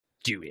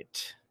Do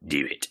it.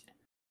 Do it.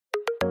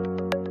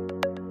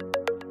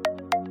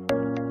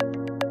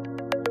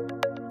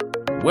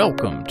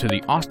 Welcome to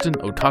the Austin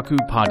Otaku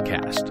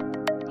Podcast,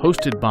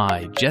 hosted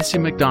by Jesse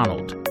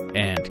McDonald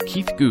and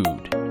Keith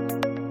Good.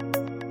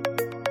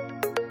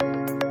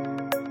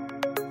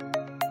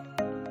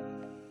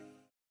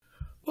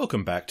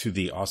 Welcome back to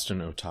the Austin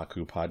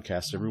Otaku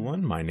Podcast,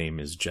 everyone. My name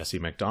is Jesse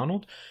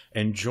McDonald,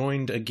 and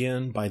joined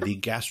again by the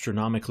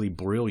gastronomically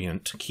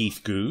brilliant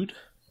Keith Good.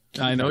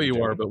 I know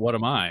you are, but what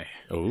am I?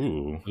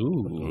 Ooh.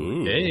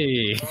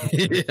 Hey,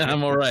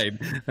 I'm all right.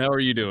 How are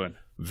you doing?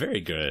 Very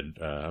good.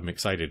 I'm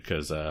excited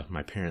because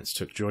my parents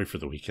took Joy for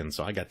the weekend,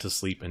 so I got to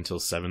sleep until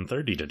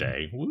 7:30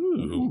 today.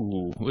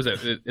 Woo! What was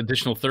that,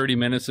 additional 30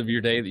 minutes of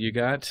your day that you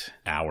got?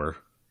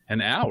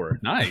 An hour.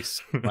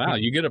 Nice. Wow,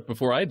 you get up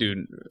before I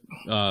do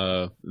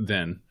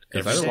then.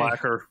 Every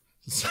slacker.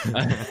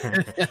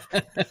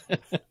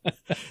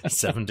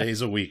 7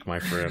 days a week, my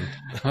friend.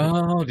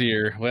 Oh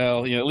dear.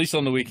 Well, at least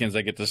on the weekends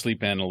I get to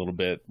sleep in a little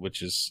bit,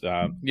 which is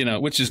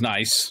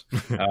nice.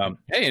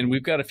 Hey, and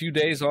we've got a few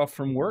days off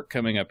from work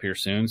coming up here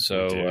soon,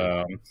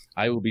 so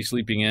I will be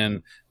sleeping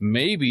in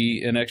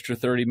maybe an extra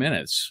 30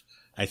 minutes.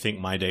 I think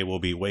my day will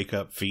be wake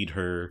up, feed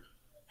her,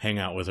 hang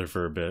out with her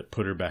for a bit,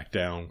 put her back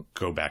down,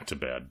 go back to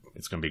bed.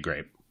 It's going to be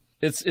great.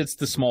 It's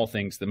the small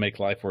things that make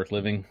life worth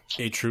living.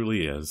 It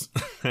truly is.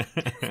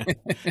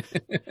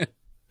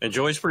 And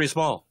Joy's pretty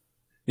small.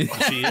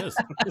 She is.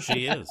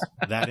 She is.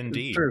 That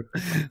indeed. True.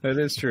 That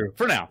is true.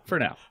 For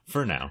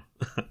now.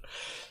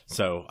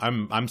 So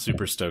I'm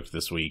super stoked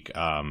this week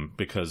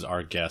because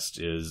our guest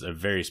is a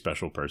very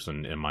special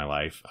person in my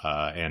life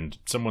and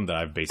someone that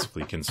I've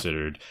basically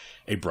considered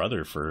a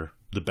brother for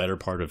the better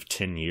part of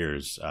 10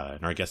 years.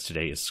 And our guest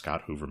today is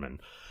Scott Hoverman.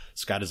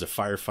 Scott is a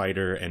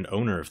firefighter and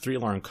owner of 3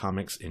 Alarm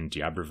Comics in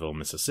D'Iberville,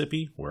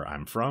 Mississippi, where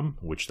I'm from,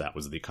 which that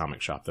was the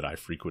comic shop that I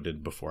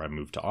frequented before I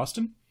moved to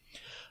Austin.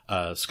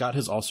 Scott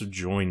has also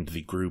joined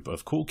the group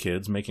of cool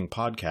kids making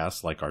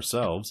podcasts like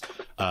ourselves,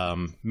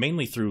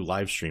 mainly through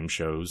live stream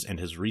shows, and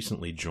has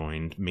recently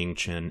joined Ming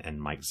Chen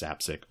and Mike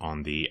Zapsik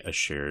on the A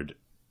Shared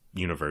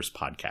Universe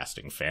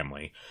podcasting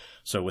family.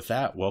 So with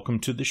that, welcome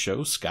to the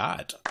show,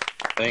 Scott.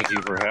 Thank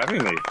you for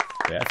having me.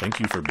 Yeah, thank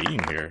you for being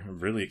here. I'm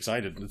really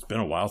excited. It's been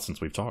a while since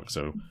we've talked,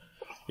 so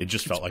it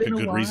just felt like a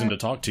good reason to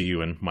talk to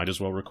you, and might as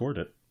well record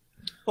it.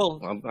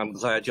 Well, I'm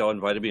glad y'all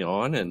invited me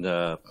on, and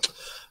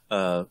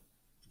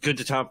good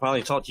to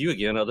finally talk to you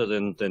again, other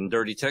than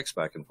dirty text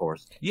back and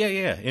forth.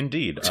 Yeah,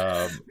 indeed.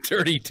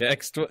 Dirty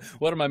text?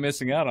 What am I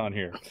missing out on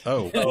here?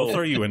 We'll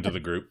throw you into the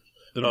group.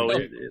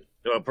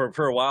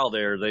 For a while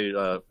there, they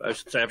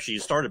actually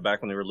started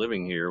back when they were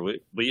living here.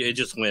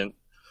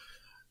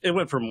 It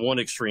went from one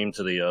extreme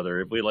to the other.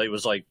 It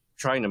was like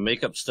trying to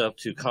make up stuff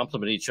to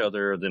compliment each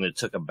other. Then it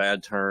took a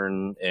bad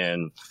turn,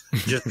 and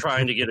just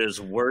trying to get as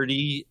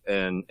wordy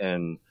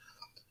and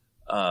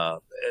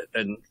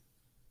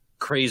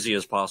crazy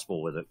as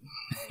possible with it.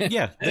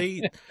 Yeah,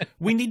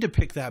 we need to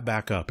pick that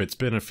back up. It's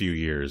been a few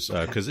years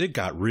because it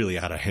got really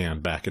out of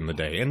hand back in the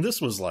day, and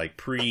this was like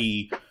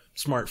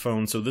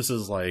pre-smartphone. So this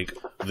is like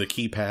the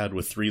keypad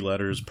with 3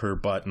 letters per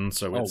button.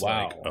 So it's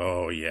like,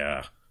 oh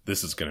yeah.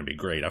 This is going to be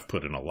great. I've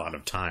put in a lot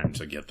of time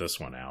to get this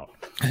one out.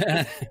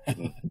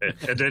 And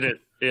then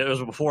it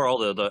was before all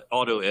the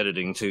auto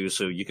editing too,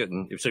 so you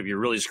couldn't. If you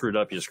really screwed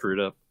up, you screwed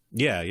up.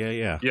 Yeah.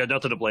 You had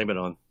nothing to blame it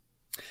on.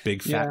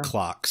 Big fat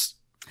clocks.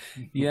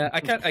 Yeah,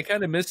 I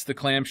kind of miss the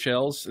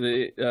clamshells.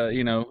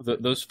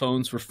 Those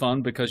phones were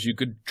fun because you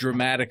could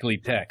dramatically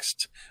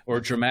text or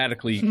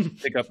dramatically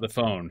pick up the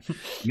phone.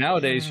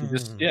 Nowadays,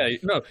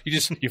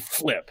 you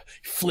flip,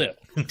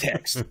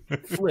 text,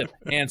 flip,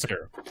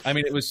 answer. I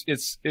mean,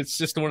 it's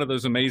just one of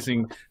those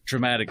amazing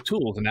dramatic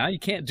tools, and now you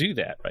can't do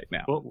that right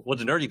now. Well, with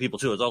the nerdy people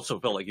too, it also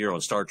felt like you're on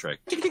Star Trek.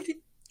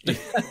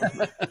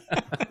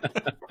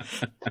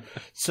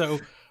 So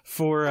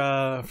for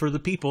the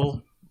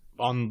people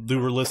who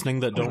were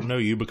listening that don't know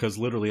you, because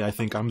literally I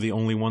think I'm the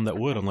only one that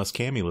would, unless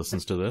Cammie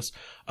listens to this,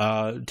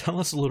 tell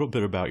us a little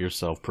bit about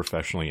yourself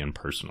professionally and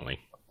personally.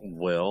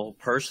 Well,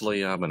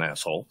 personally, I'm an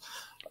asshole.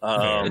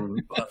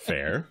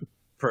 Fair.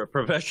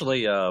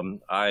 Professionally,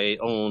 I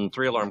own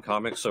 3 Alarm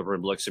Comics over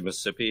in Biloxi,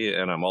 Mississippi,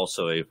 and I'm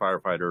also a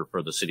firefighter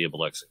for the city of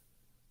Biloxi.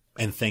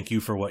 And thank you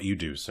for what you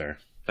do, sir.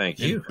 Thank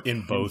you.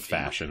 In both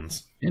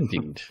fashions.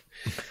 Indeed.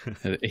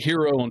 A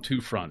hero on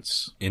 2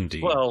 fronts.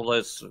 Indeed. Well,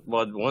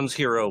 one's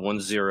hero,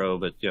 one's zero,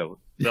 but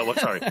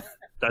sorry,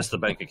 that's the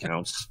bank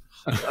accounts.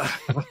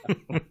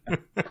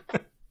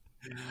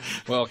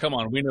 Well, come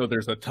on. We know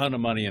there's a ton of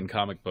money in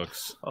comic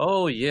books.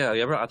 Oh, yeah.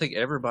 I think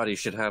everybody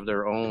should have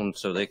their own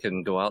so they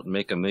can go out and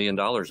make $1 million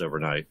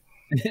overnight.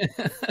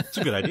 It's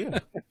a good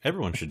idea.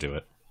 Everyone should do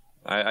it.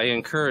 I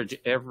encourage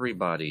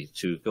everybody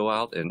to go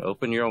out and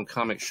open your own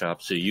comic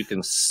shop so you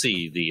can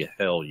see the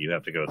hell you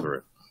have to go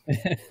through.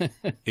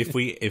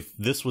 If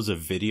this was a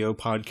video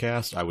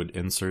podcast, I would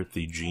insert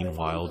the Gene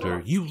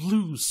Wilder "You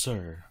lose,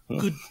 sir.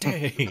 Good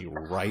day"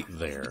 right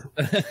there.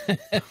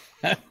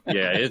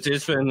 Yeah, it's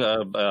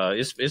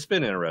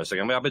been interesting.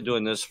 I mean, I've been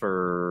doing this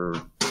for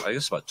I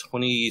guess about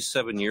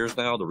 27 years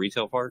now, the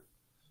retail part.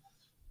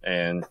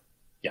 And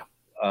yeah,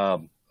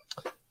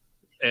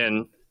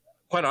 and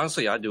quite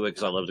honestly, I do it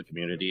because I love the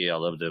community. I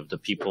love the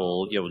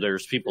people. You know,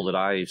 there's people that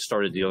I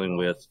started dealing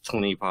with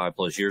 25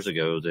 plus years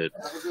ago that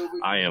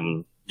I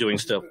am doing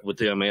stuff with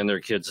them and their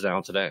kids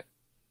now today.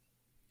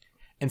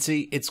 And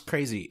see, it's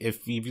crazy.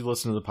 If you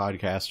listen to the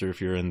podcast or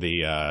if you're in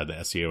the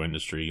SEO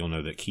industry, you'll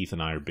know that Keith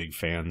and I are big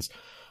fans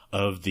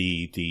of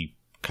the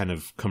kind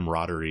of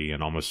camaraderie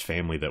and almost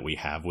family that we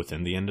have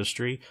within the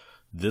industry.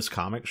 This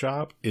comic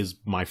shop is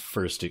my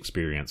first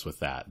experience with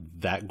that.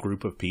 That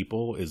group of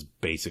people is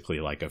basically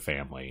like a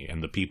family.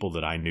 And the people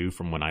that I knew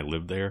from when I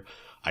lived there,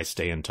 I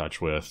stay in touch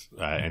with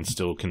and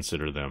still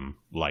consider them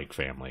like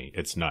family.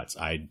 It's nuts.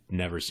 I'd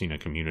never seen a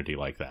community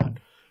like that.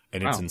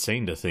 And it's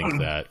insane to think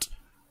that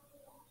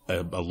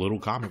a little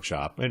comic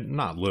shop, and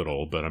not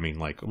little, but I mean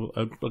like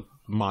a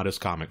modest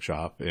comic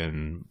shop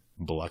in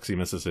Biloxi,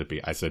 Mississippi.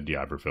 I said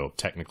D'Iberville.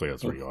 Technically,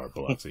 that's where you are,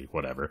 Biloxi,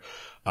 whatever.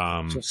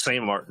 So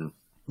St. Martin.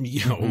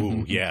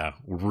 Yeah,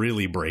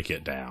 really break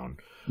it down.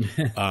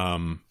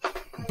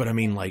 But I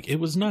mean, like, it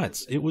was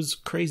nuts. It was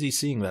crazy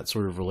seeing that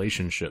sort of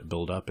relationship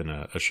build up in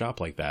a shop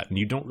like that, and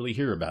you don't really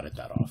hear about it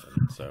that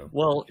often. So,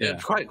 well, yeah.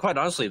 Quite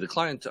honestly, the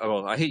client.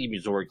 Well, I hate to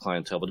use the word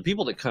clientele, but the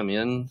people that come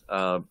in,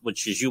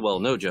 which as you well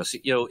know,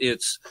 Jesse, you know,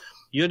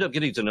 you end up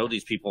getting to know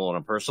these people on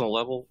a personal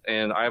level.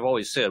 And I've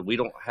always said we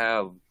don't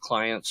have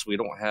clients, we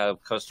don't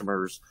have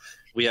customers,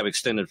 we have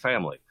extended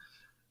family.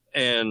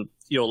 And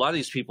you know, a lot of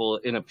these people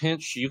in a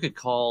pinch, you could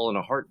call in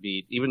a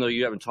heartbeat, even though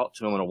you haven't talked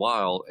to them in a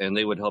while, and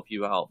they would help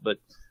you out. But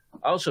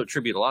I also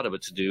attribute a lot of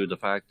it to the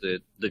fact that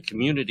the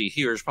community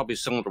here is probably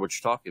similar to what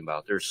you're talking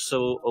about. They're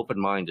so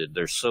open-minded.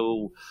 They're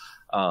so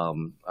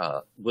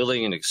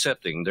willing and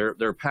accepting.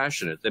 They're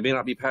passionate. They may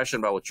not be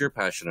passionate about what you're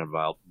passionate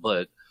about,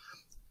 but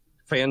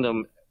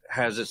fandom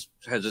has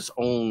its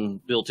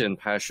own built-in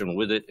passion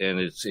with it, and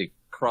it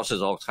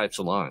crosses all types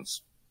of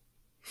lines.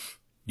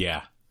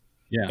 Yeah,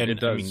 and it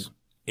does. I mean,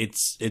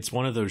 it's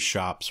one of those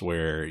shops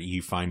where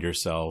you find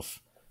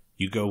yourself,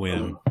 you go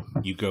in,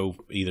 you go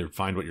either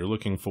find what you're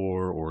looking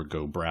for or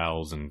go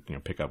browse and, you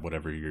know, pick up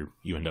whatever you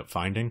end up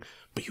finding,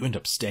 but you end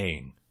up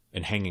staying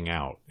and hanging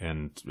out,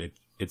 and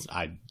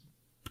I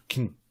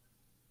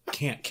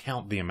can't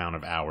count the amount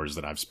of hours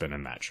that I've spent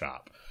in that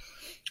shop.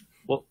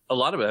 Well, a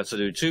lot of it has to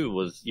do too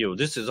with, you know,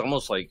 this is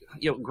almost like,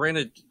 you know,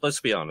 granted,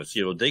 let's be honest,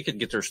 you know, they could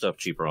get their stuff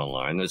cheaper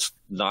online. It's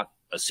not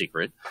a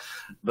secret,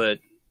 but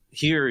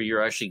here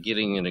you're actually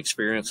getting an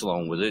experience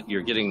along with it.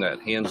 You're getting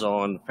that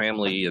hands-on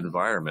family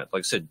environment.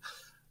 Like I said,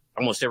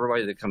 almost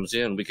everybody that comes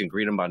in, we can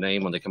greet them by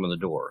name when they come in the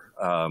door.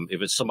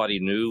 If it's somebody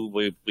new,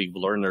 we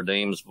learn their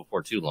names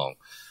before too long.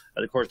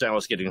 And of course, now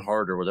it's getting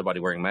harder with everybody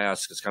wearing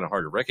masks. It's kind of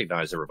hard to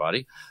recognize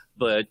everybody.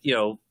 But, you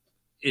know,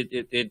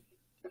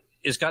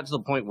 it's got to the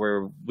point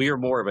where we are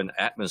more of an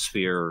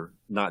atmosphere,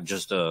 not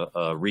just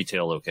a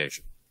retail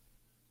location.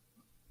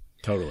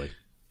 Totally.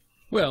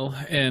 Well,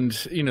 and,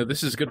 you know,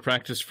 this is good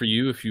practice for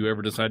you if you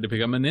ever decide to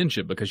become a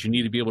ninja, because you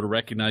need to be able to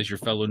recognize your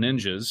fellow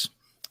ninjas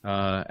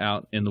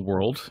out in the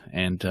world.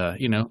 And,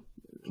 you know,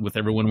 with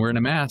everyone wearing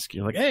a mask,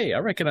 you're like, hey, I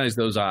recognize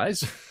those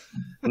eyes.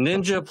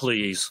 Ninja,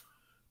 please.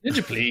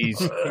 Ninja, please.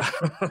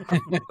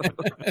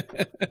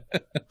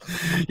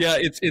 Yeah,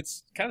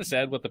 it's kind of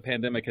sad what the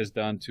pandemic has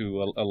done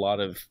to a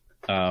lot of,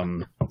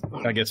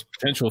 I guess,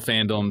 potential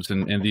fandoms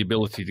and the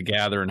ability to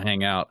gather and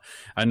hang out.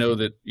 I know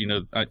that, you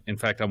know, in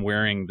fact, I'm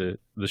wearing the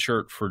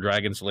shirt for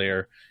Dragon's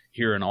Lair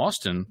here in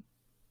Austin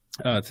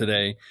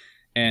today.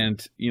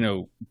 And, you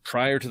know,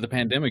 prior to the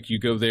pandemic, you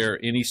go there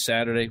any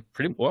Saturday,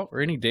 or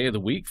any day of the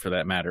week for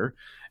that matter.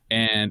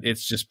 And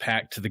it's just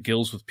packed to the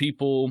gills with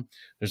people.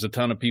 There's a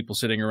ton of people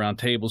sitting around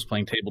tables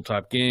playing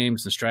tabletop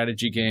games and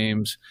strategy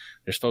games.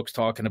 There's folks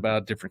talking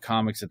about different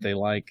comics that they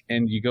like.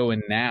 And you go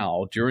in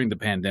now during the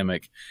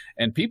pandemic,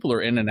 and people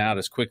are in and out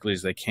as quickly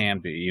as they can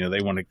be. You know,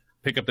 they want to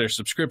pick up their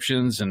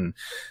subscriptions and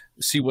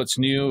see what's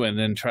new and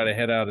then try to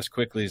head out as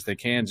quickly as they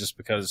can, just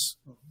because,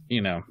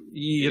 you know.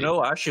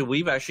 Actually,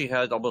 we've actually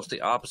had almost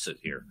the opposite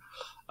here.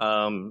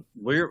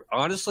 We're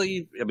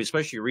honestly, I mean,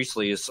 especially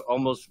recently, it's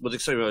almost, with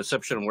the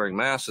exception of wearing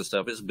masks and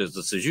stuff, it's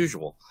business as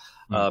usual.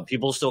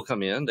 People still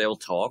come in, they'll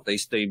talk,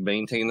 they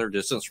maintain their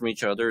distance from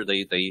each other.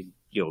 They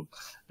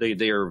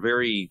are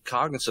very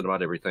cognizant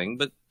about everything,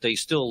 but they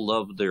still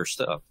love their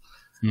stuff.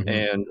 Mm-hmm.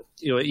 And,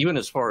 you know, even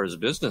as far as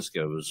business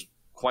goes,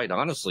 quite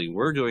honestly,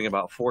 we're doing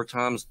about 3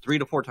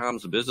 to 4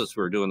 times the business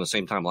we were doing the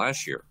same time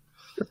last year.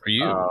 Good for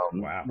you.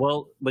 Wow.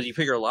 Well, but you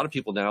figure a lot of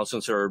people now,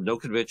 since there are no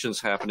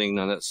conventions happening,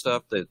 none of that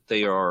stuff, that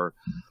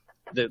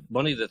the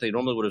money that they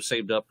normally would have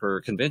saved up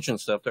for convention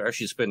stuff, they're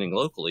actually spending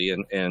locally.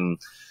 And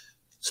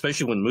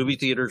especially when movie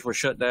theaters were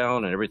shut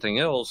down and everything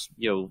else,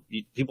 you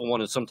know, people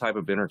wanted some type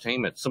of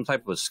entertainment, some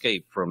type of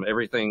escape from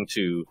everything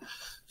to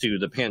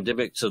the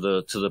pandemic, to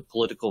the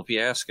political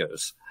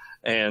fiascos.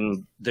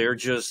 And they're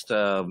just,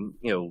 you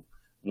know,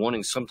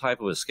 wanting some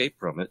type of escape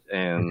from it.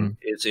 And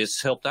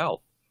it's helped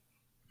out.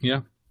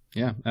 Yeah.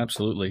 Yeah,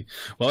 absolutely.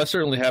 Well, I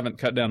certainly haven't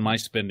cut down my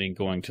spending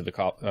going to the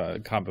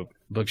comic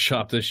book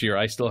shop this year.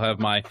 I still have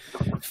my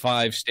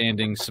 5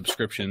 standing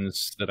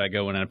subscriptions that I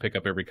go in and pick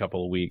up every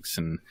couple of weeks.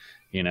 And,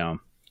 you know,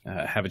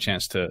 have a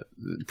chance to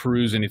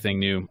peruse anything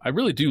new. I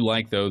really do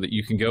like, though, that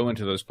you can go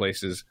into those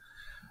places,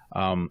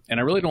 and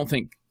I really don't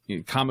think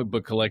comic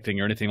book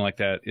collecting or anything like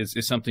that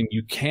is something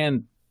you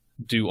can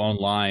do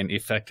online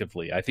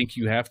effectively. I think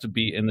you have to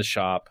be in the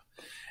shop,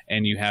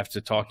 and you have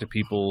to talk to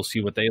people,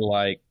 see what they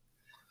like,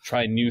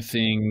 try new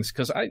things,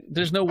 because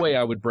there's no way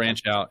I would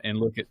branch out and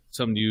look at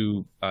some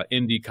new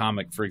indie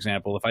comic, for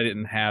example, if I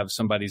didn't have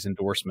somebody's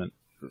endorsement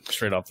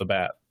straight off the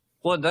bat.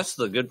 Well, that's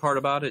the good part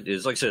about it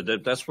is, like I said,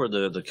 that's where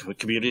the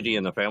community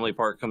and the family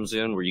part comes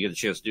in, where you get a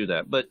chance to do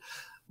that. But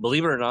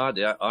believe it or not,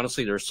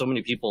 honestly, there's so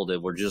many people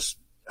that were just,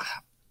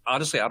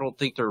 honestly, I don't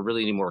think there are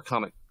really any more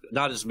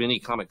not as many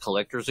comic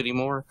collectors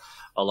anymore.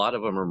 A lot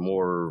of them are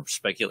more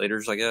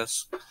speculators, I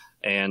guess,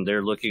 and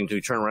they're looking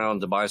to turn around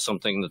to buy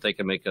something that they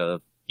can make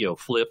a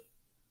flip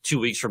 2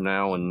 weeks from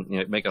now and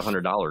make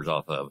 $100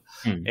 off of.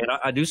 And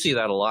I do see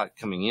that a lot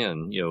coming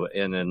in,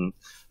 and then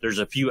there's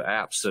a few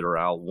apps that are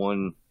out.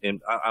 One,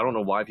 and I don't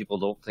know why people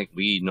don't think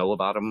we know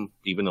about them,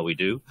 even though we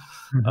do.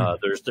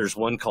 There's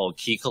one called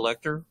Key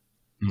Collector.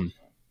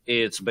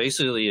 It's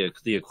basically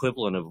the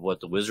equivalent of what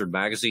the Wizard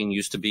magazine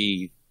used to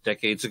be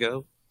decades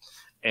ago.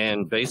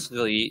 And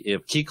basically,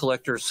 if Key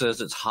Collector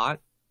says it's hot,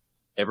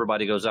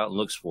 everybody goes out and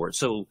looks for it.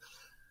 So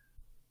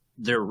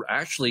they're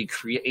actually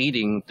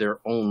creating their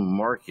own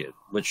market,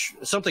 which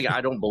is something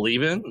I don't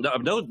believe in.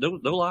 No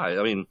lie.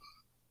 I mean,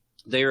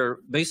 they're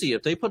basically,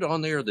 if they put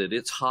on there that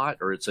it's hot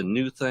or it's a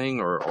new thing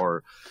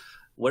or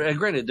what, and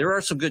granted, there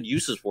are some good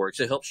uses for it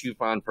because it helps you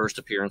find first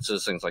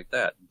appearances, things like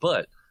that.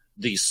 But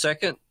the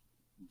second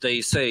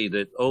they say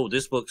that, oh,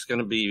 this book's going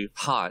to be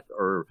hot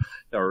or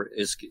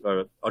is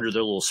under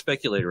their little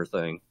speculator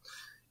thing,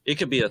 it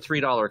could be a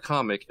 $3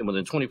 comic, and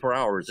within 24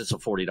 hours, it's a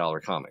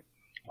 $40 comic.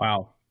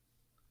 Wow.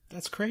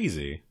 That's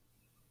crazy.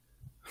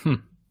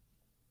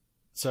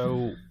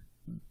 So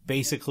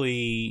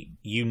basically,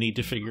 you need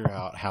to figure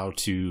out how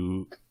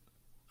to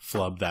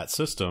flub that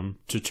system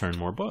to turn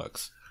more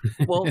books.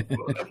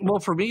 Well,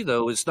 for me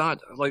though, it's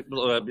not like,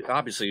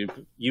 obviously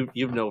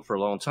you've known for a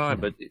long time,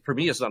 but for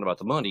me, it's not about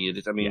the money.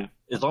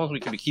 As long as we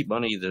can keep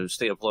money to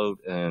stay afloat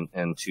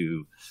and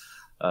to,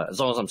 as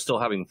long as I'm still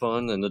having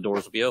fun, then the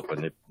doors will be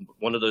open. If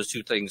one of those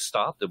two things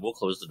stop, then we'll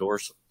close the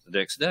doors the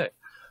next day.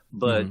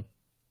 But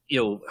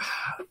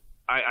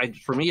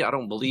for me, I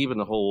don't believe in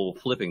the whole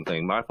flipping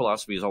thing. My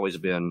philosophy has always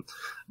been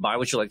buy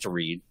what you like to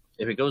read.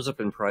 If it goes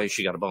up in price,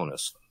 you got a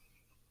bonus.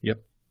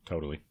 Yep,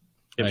 totally.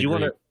 If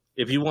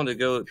you want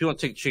to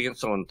take a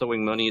chance on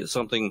throwing money at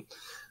something,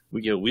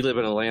 we live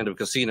in a land of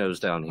casinos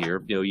down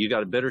here. You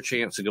got a better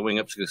chance of going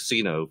up to the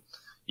casino.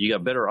 You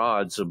got better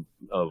odds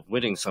of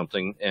winning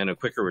something and a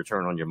quicker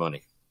return on your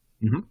money.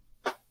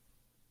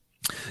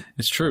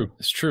 It's true.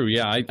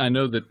 Yeah, I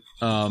know that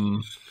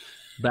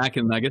back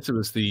in, I guess it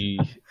was the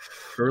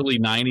early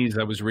 90s,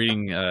 I was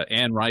reading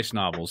Anne Rice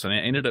novels, and I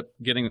ended up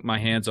getting my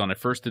hands on a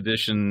first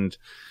edition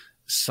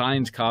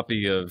signed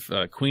copy of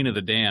Queen of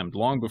the Damned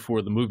long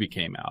before the movie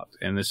came out.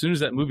 And as soon as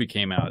that movie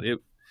came out,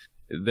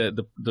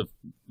 the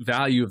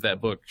value of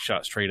that book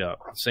shot straight up.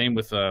 Same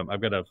with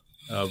I've got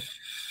a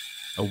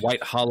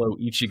white hollow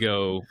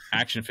Ichigo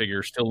action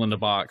figure still in the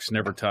box,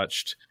 never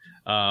touched,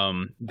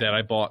 that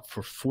I bought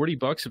for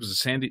 $40. It was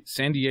a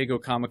San Diego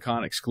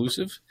Comic-Con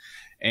exclusive,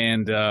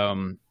 and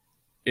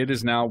it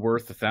is now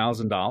worth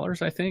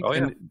 $1,000, I think. Oh,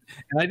 yeah.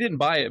 And I didn't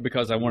buy it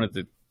because I wanted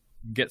to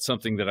get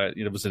something that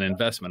it was an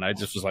investment. I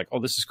just was like, oh,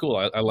 this is cool.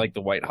 I like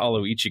the white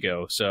hollow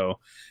Ichigo. So,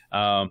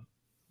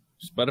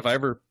 but if I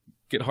ever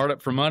get hard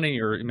up for money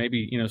or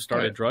maybe,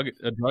 start a drug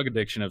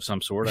addiction of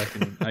some sort,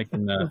 I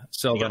can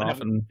sell that off.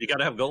 And you got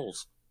to have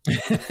goals.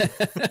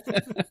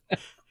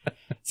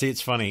 See,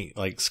 it's funny.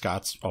 Like,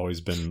 Scott's always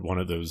been one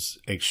of those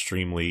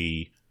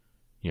extremely,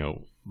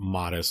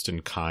 modest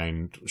and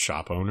kind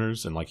shop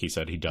owners. And like he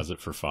said, he does it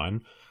for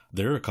fun.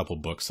 There are a couple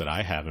books that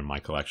I have in my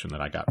collection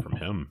that I got from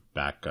him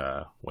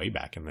way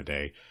back in the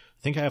day.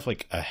 I think I have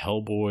like a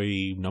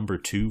Hellboy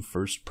 #2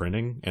 first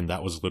printing, and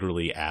that was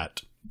literally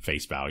at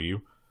face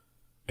value.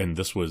 And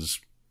this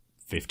was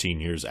 15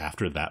 years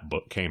after that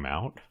book came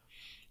out,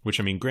 which,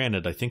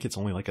 granted, I think it's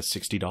only like a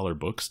 $60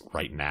 book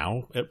right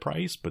now at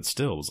price, but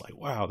still, it was like,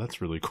 wow,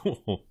 that's really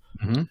cool.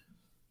 Mm-hmm.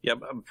 Yeah,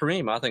 for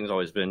me, my thing's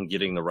always been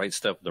getting the right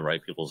stuff in the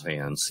right people's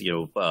hands.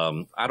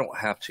 I don't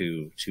have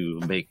to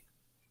make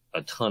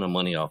a ton of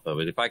money off of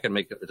it. If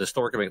the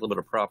store can make a little bit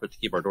of profit to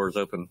keep our doors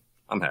open,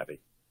 I'm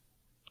happy.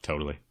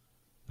 Totally.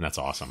 And that's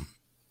awesome.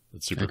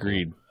 That's super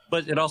Agreed. cool.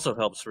 But it also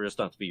helps for this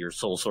not to be your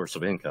sole source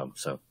of income.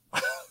 So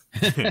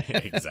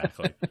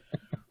exactly.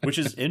 Which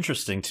is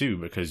interesting too,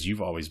 because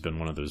you've always been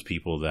one of those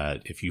people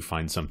that if you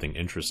find something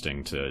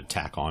interesting to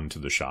tack on to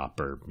the shop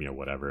or,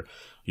 whatever,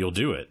 you'll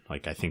do it.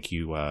 Like, I think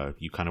you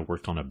kind of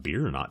worked on a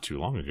beer not too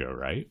long ago,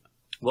 right?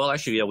 Well,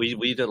 actually, yeah,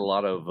 we did a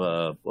lot of,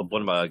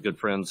 one of my good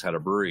friends had a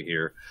brewery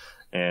here,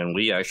 and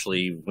we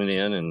actually went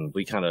in and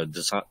we kind of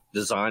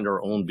designed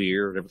our own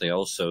beer and everything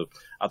else. So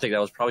I think that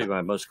was probably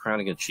my most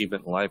crowning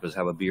achievement in life, is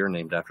have a beer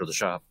named after the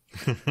shop.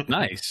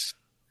 Nice.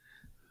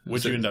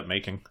 What'd you end up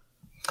making?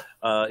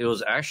 It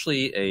was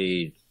actually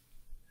a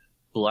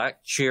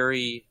black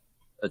cherry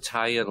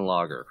Italian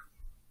lager.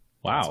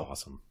 Wow, That's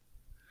awesome.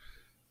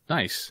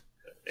 Nice.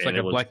 It's And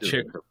like a black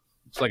cherry.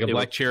 It's like a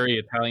black cherry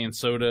Italian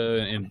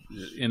soda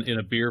in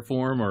a beer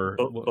form, or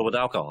but with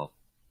alcohol.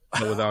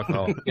 but with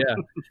alcohol. Yeah,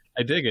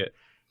 I dig it.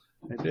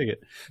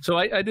 So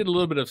I did a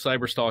little bit of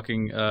cyber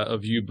stalking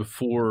of you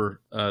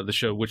before the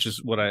show, which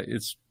is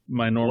it's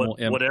my normal.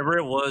 Whatever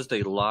it was,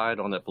 they lied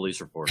on that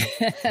police report.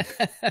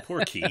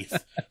 Poor Keith.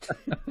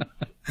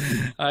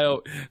 But I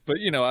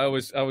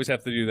always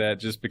have to do that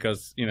just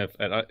because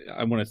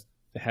I want to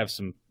have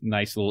some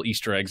nice little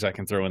Easter eggs I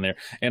can throw in there.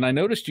 And I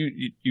noticed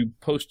you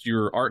post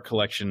your art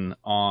collection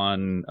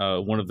on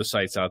one of the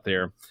sites out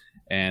there,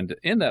 and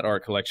in that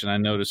art collection, I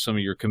noticed some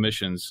of your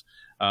commissions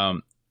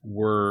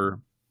were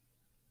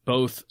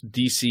both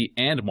DC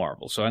and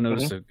Marvel. So I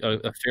noticed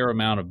a fair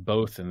amount of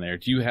both in there.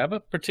 Do you have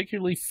a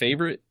particularly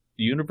favorite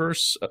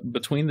universe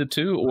between the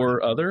two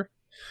or other?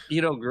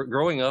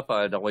 Growing up,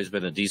 I'd always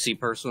been a DC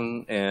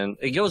person, and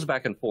it goes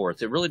back and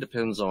forth. It really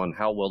depends on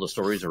how well the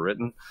stories are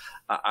written.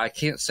 I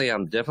can't say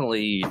I'm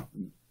definitely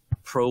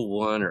pro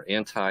one or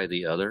anti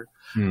the other.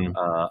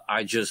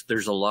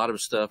 There's a lot of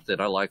stuff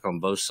that I like on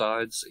both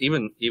sides.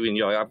 Even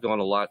I've gone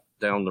a lot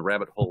down the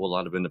rabbit hole, a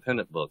lot of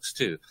independent books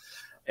too.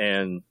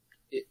 And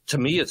to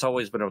me, it's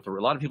always been a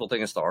lot of people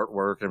think it's the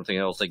artwork and everything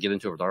else. They get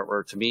into it with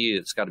artwork. To me,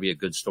 it's got to be a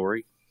good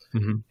story.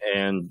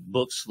 And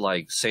books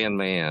like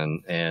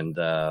Sandman and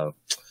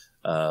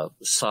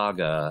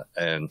Saga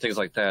and things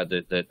like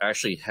that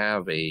actually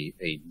have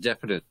a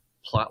definite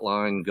plot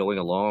line going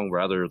along,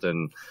 rather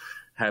than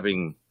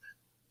having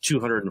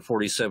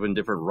 247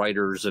 different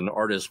writers and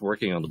artists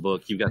working on the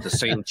book. You've got the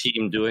same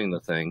team doing the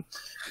thing.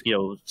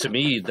 To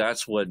me,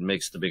 that's what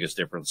makes the biggest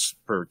difference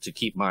to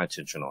keep my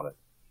attention on it.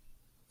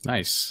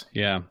 Nice.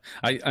 Yeah.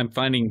 I'm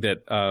finding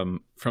that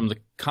from the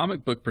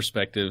comic book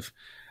perspective,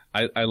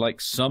 I like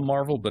some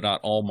Marvel, but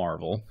not all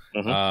Marvel.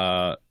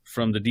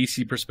 From the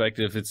DC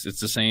perspective, it's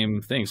the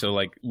same thing. So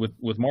like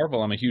with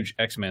Marvel, I'm a huge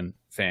X-Men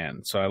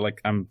fan. So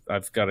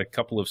I've got a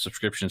couple of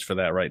subscriptions for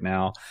that right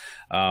now.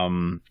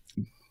 And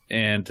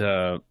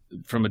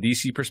from a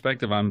DC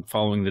perspective, I'm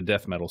following the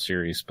Death Metal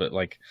series, but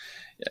like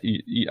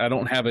I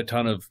don't have a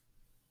ton of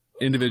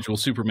individual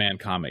Superman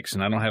comics,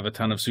 and I don't have a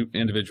ton of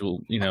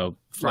individual,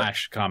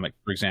 Flash comic,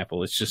 for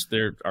example. It's just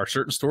there are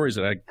certain stories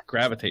that I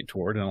gravitate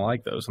toward, and I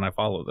like those, and I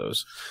follow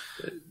those.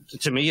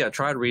 To me, I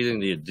tried reading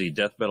the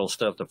Death Metal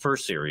stuff, the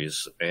first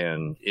series,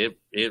 and it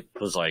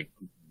was like,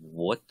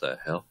 what the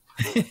hell?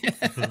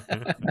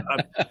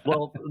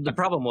 Well, the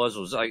problem was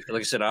like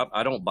I said,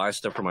 I don't buy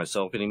stuff for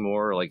myself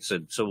anymore. Like I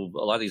said, so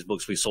a lot of these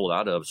books we sold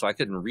out of, so I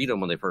couldn't read them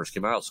when they first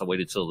came out. So I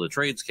waited till the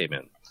trades came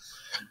in.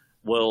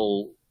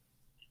 Well,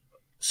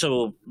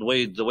 so the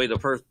way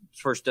the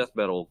first Death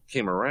Metal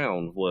came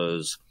around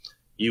was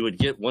you would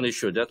get one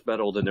issue of Death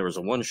Metal, then there was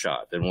a one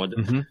shot, then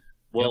one.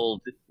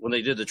 Well, when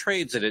they did the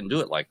trades, they didn't do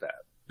it like that.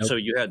 Nope. So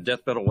you had Death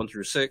Metal 1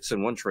 through 6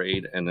 in one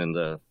trade, and then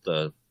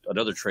the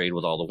another trade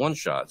with all the one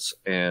shots.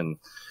 And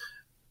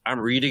I'm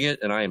reading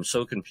it, and I am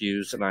so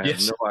confused, and I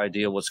have no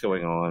idea what's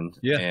going on.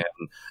 Yeah.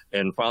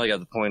 And finally got to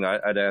the point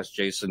I'd asked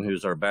Jason,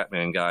 who's our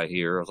Batman guy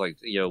here. I was like,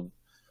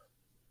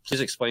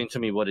 please explain to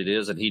me what it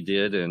is, and he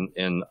did,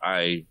 and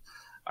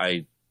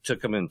I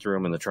took him and threw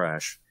him in the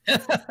trash.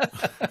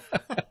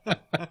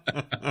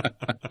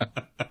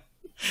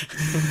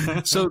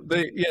 So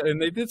they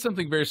did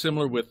something very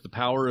similar with the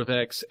Power of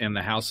X and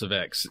the House of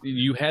X.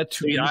 You had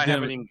to. I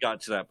haven't even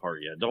got to that part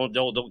yet.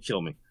 Don't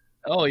kill me.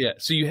 Oh yeah,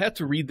 so you had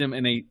to read them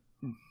in a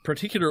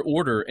particular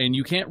order, and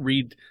you can't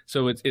read.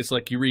 So it's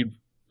like you read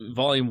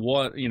volume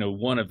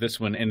one of this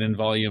one, and then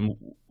volume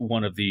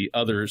one of the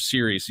other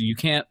series. So you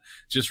can't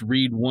just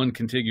read one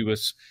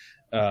contiguous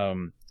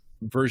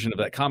version of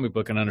that comic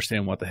book and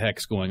understand what the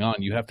heck's going on.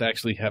 You have to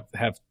actually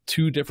have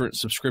two different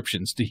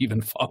subscriptions to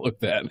even follow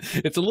that.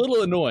 It's a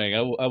little annoying.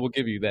 I will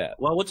give you that.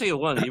 Well, I will tell you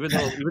one. Even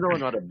though I'm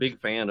not a big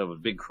fan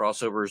of big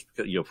crossovers,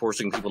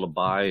 forcing people to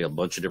buy a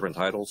bunch of different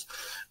titles,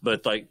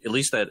 but like at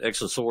least that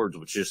X of Swords,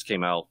 which just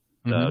came out,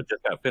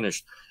 just got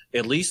finished.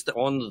 At least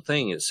on the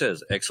thing it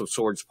says X of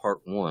Swords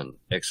Part 1,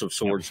 X of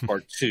Swords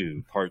Part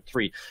 2, Part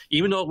 3.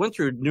 Even though it went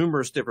through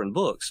numerous different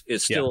books, it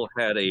still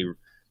had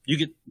you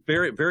could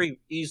very, very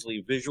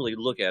easily visually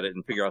look at it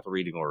and figure out the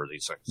reading order of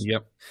these things.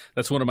 Yep.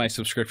 That's one of my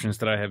subscriptions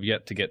that I have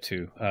yet to get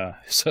to.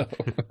 See,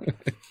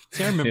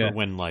 I remember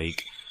when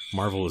like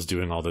Marvel was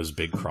doing all those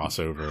big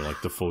crossover, like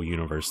the full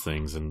universe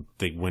things, and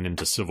they went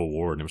into Civil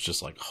War, and it was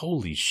just like,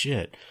 holy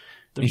shit.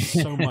 There's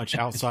so much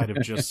outside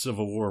of just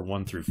Civil War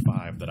 1 through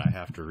 5 that I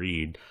have to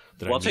read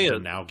that I need to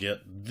now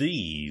get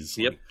these.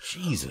 Yep. Like,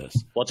 Jesus.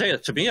 Well, I'll tell you,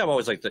 to me, I've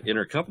always liked the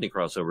intercompany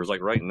crossovers.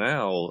 Like right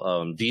now,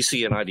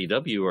 DC and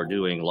IDW are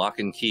doing Lock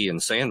and Key and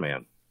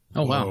Sandman.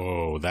 Oh, wow.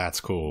 Oh, that's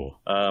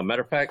cool.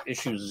 Matter of fact,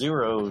 issue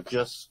 0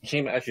 just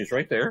came. Actually, it's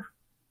right there.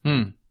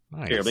 Nice.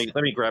 Here, let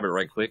me grab it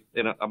right quick.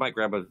 And I might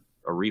grab a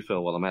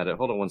refill while I'm at it.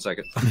 Hold on one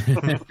second.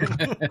 I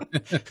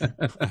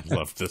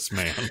love this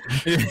man.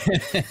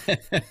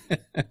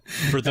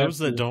 For those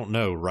that don't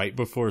know, right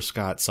before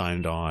Scott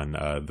signed on,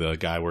 the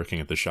guy working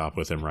at the shop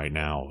with him right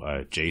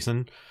now,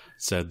 Jason,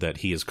 said that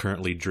he is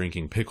currently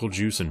drinking pickle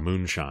juice and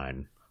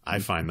moonshine. I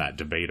find that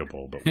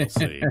debatable, but we'll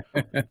see.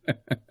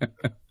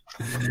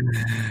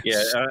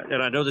 Yeah,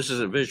 and I know this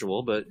isn't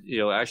visual, but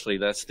actually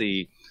that's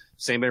the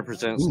Sandman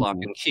Presents Lock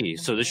and Key.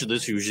 So this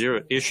is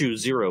issue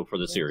zero for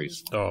the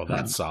series. Oh,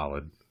 that's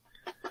solid.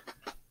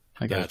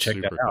 I gotta check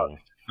that out. Cool.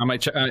 I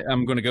might.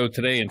 I'm going to go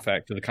today, in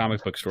fact, to the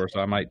comic book store,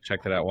 so I might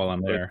check that out while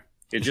I'm there.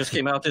 It just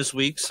came out this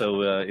week,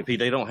 so if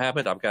they don't have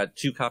it, I've got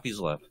 2 copies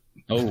left.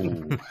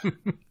 Oh,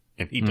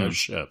 and he does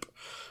ship.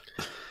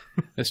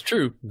 That's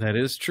true. That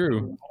is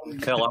true.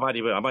 Hell,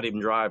 I might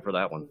even drive for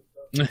that one.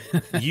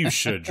 You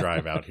should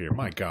drive out here.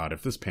 My God,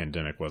 if this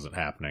pandemic wasn't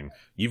happening,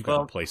 you've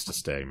got a place to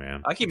stay,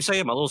 man. I keep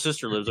saying my little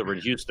sister lives over in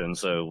Houston,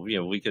 so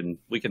we can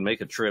make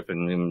a trip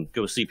and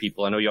go see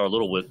people. I know y'all are a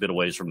little bit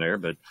away from there,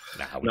 but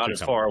not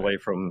as far away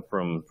from.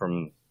 We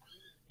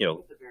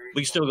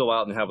can still go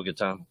out and have a good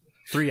time.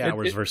 3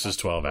 hours versus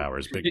 12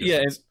 hours. Big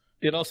difference.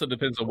 Yeah. It also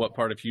depends on what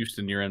part of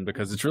Houston you're in,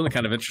 because it's really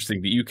kind of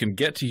interesting that you can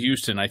get to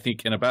Houston, I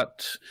think, in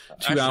about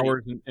 2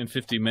 hours and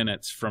 50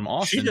 minutes from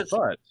Austin.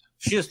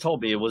 She just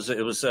told me it's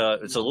a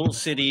little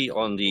city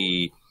on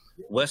the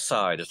west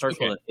side. It starts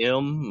with an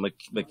M,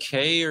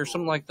 McKay or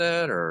something like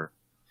that, or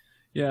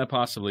yeah,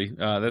 possibly.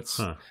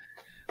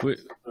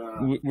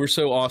 We're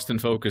so Austin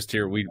focused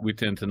here. We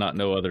tend to not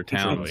know other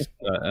towns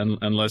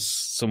unless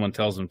someone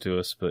tells them to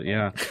us. But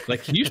yeah,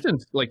 like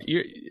Houston's like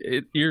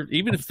you're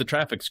even if the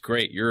traffic's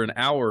great, you're an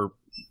hour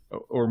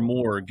or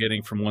more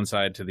getting from one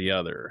side to the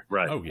other.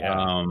 Right. Oh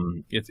yeah.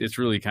 It's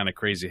really kind of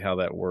crazy how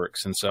that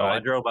works. And so I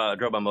drove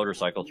my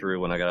motorcycle through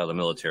when I got out of the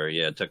military.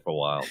 Yeah, it took a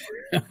while.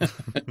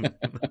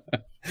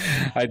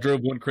 I drove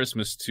one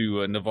Christmas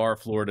to Navarre,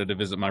 Florida to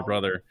visit my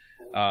brother.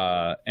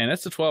 And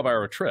that's a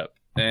 12-hour trip.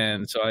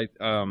 And so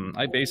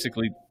I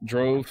basically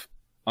drove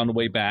on the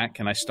way back,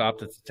 and I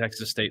stopped at the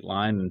Texas state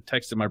line and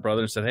texted my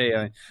brother and said, "Hey,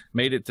 I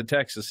made it to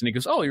Texas." And he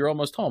goes, "Oh, you're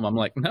almost home." I'm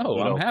like, "No,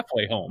 I'm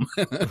halfway home."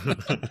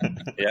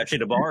 Yeah, actually,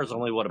 the bar is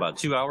only about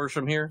 2 hours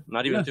from here.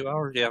 Not even 2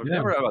 hours. Yeah,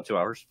 we're about 2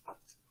 hours.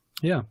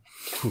 Yeah.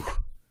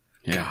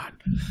 God.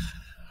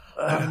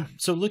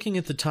 So looking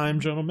at the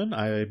time, gentlemen,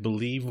 I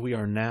believe we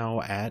are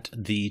now at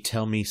the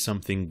Tell Me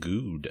Something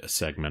Good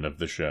segment of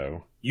the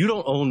show. You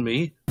don't own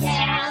me.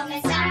 Tell me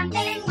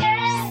something good.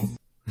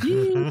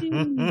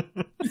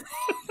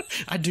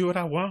 I do what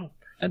I want.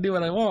 I do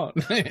what I want.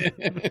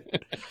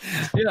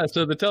 Yeah,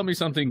 so the Tell Me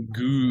Something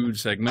Good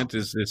segment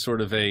is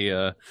sort of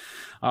a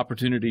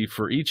opportunity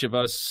for each of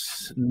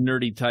us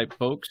nerdy type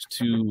folks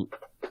to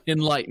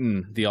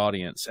enlighten the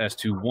audience as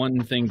to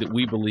one thing that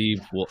we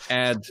believe will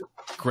add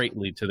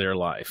greatly to their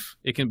life.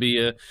 It can be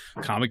a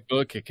comic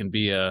book, it can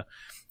be a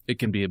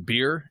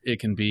beer, it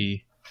can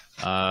be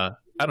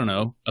I don't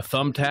know, a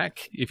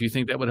thumbtack, if you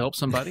think that would help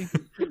somebody.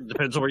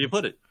 Depends on where you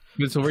put it.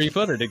 Depends on where you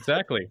put it,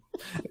 exactly.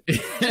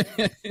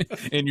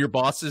 In your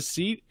boss's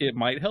seat, it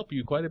might help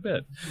you quite a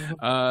bit.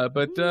 Yeah,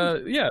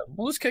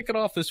 well, let's kick it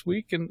off this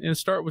week and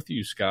start with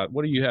you, Scott.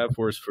 What do you have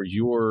for us for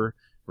your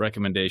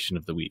recommendation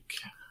of the week?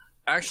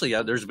 Actually,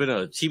 there's been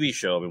a TV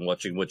show I've been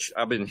watching, which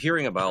I've been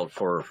hearing about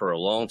for a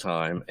long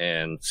time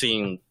and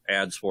seeing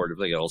ads for it and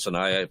everything else. And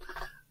I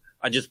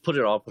just put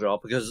it off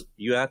because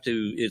you have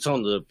to, it's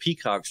on the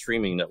Peacock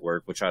streaming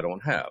network, which I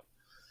don't have.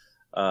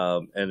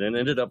 And then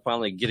ended up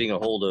finally getting a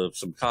hold of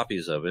some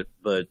copies of it,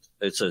 but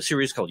it's a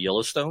series called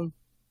Yellowstone.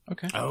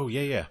 Okay. Oh,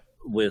 yeah.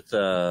 With,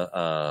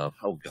 oh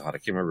God, I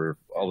can't remember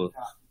all the,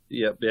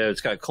 yeah, it's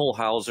got Cole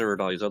Hauser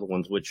and all these other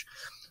ones,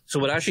 so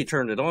what actually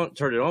turned it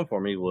on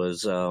for me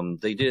was,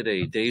 they did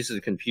a Dazed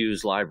and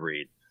Confused live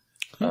read,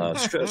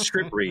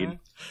 script read,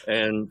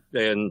 and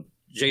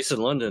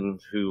Jason London,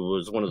 who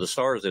was one of the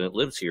stars in it,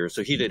 lives here.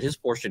 So he did his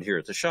portion here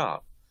at the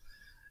shop.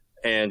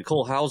 And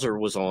Cole Hauser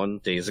was on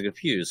Dazed and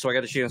Confused. So I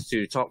got a chance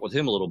to talk with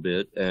him a little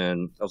bit.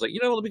 And I was like,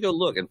 let me go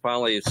look. And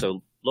finally,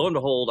 so lo and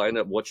behold, I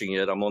ended up watching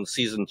it. I'm on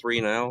season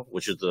 3 now,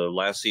 which is the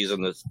last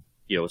season that's,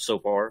 so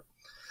far.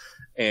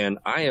 And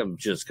I am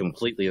just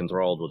completely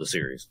enthralled with the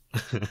series.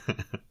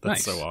 That's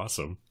nice. So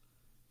awesome.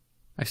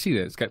 I see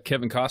that. It's got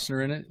Kevin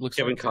Costner in it.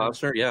 Kevin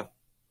Costner, yeah.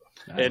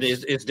 Nice. And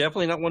it's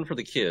definitely not one for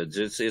the kids.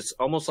 It's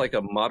almost like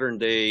a modern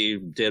day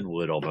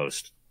Deadwood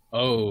almost.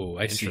 Oh,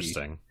 I see.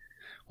 Interesting.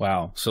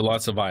 Wow. So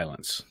lots of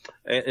violence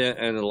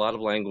and a lot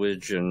of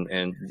language, and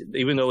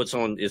even though it's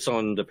on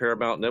the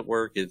Paramount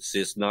Network,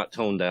 it's not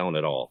toned down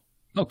at all.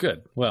 Oh,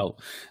 good. Well,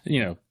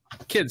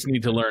 kids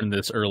need to learn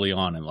this early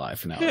on in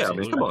life now. Yeah,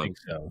 come on. I think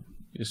so.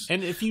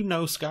 And if you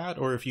know Scott,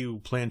 or if you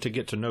plan to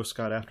get to know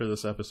Scott after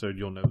this episode,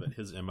 you'll know that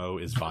his MO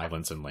is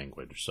violence and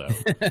language. So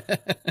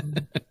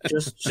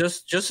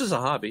just as a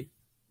hobby.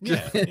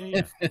 Yeah.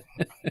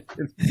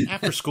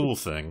 After school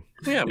thing.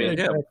 Yeah, yeah,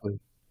 exactly.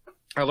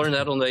 I learned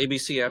that on the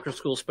ABC after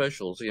school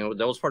specials.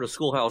 That was part of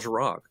Schoolhouse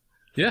Rock.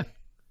 Yeah.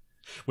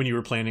 When you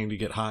were planning to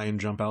get high and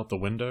jump out the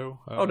window?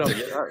 Oh, no.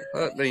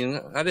 I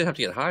didn't have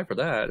to get high for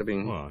that.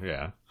 Well,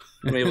 yeah.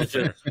 It was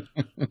just,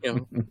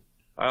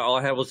 all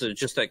I had was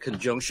just that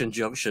conjunction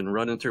junction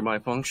running through my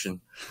function.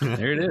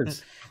 There it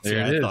is.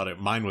 I thought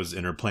mine was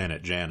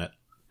Interplanet Janet.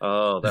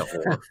 Oh, that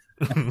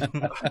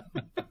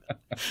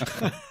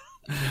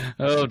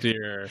Oh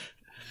dear.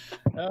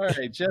 All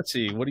right,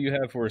 Jesse, what do you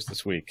have for us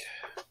this week?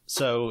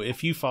 So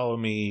if you follow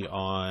me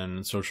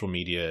on social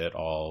media at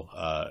all,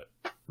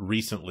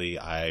 recently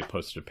I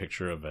posted a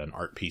picture of an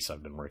art piece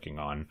I've been working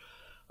on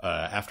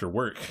after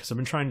work. So I've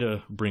been trying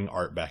to bring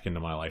art back into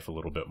my life a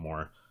little bit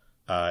more.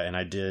 And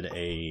I did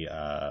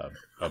a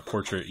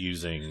portrait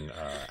using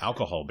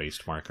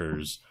alcohol-based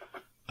markers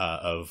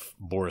of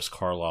Boris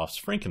Karloff's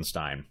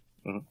Frankenstein.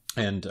 Mm-hmm.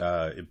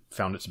 And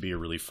found it to be a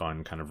really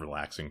fun, kind of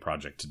relaxing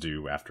project to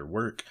do after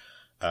work,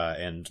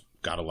 and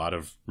got a lot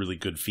of really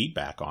good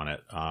feedback on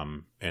it.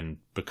 And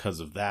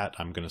because of that,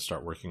 I'm going to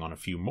start working on a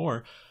few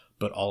more.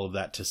 But all of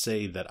that to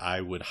say that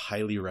I would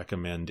highly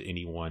recommend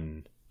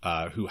anyone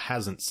who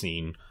hasn't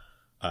seen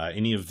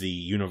any of the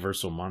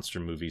Universal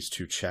Monster movies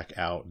to check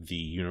out the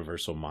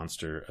Universal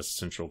Monster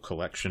Essential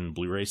Collection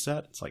Blu-ray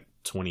set. It's like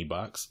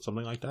 $20,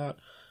 something like that.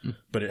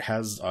 But it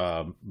has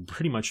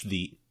pretty much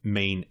the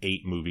main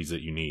 8 movies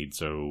that you need.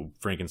 So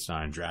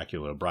Frankenstein,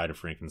 Dracula, Bride of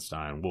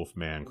Frankenstein,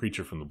 Wolfman,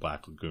 Creature from the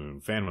Black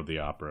Lagoon, Phantom of the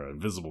Opera,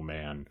 Invisible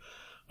Man.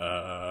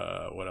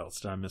 What else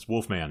did I miss?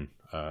 Wolfman.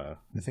 I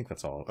think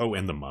that's all. Oh,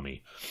 and The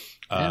Mummy.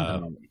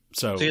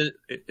 So see,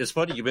 it's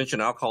funny you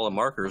mentioned alcohol and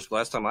markers.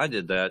 Last time I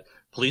did that,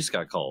 police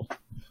got called.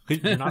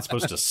 You're not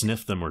supposed to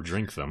sniff them or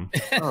drink them.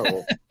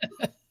 Oh,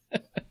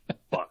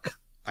 fuck.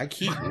 I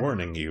keep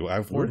warning you.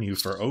 I've warned you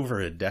for over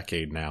a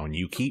decade now, and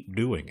you keep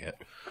doing it.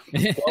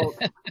 Well,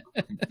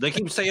 they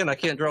keep saying I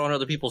can't draw on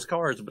other people's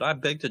cards, but I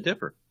beg to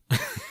differ.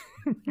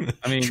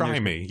 I mean, try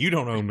me. You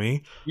don't own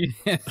me.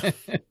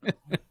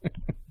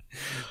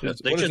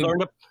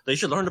 They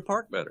should learn to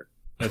park better.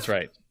 That's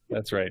right.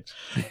 That's right.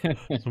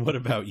 What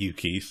about you,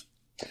 Keith?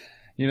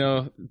 You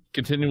know,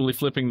 continually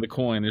flipping the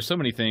coin. There's so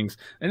many things,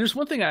 and there's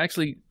one thing I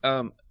actually,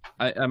 I'm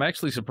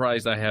actually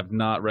surprised I have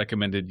not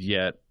recommended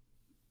yet,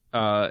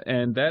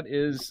 and that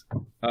is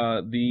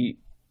the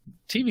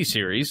TV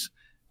series,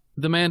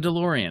 The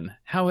Mandalorian.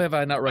 How have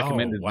I not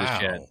recommended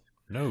this yet?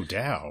 No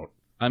doubt.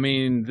 I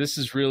mean, this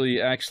is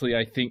really actually,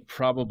 I think,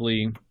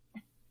 probably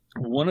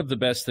one of the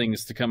best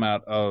things to come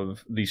out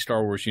of the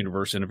Star Wars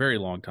universe in a very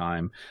long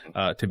time,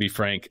 to be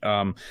frank.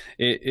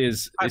 It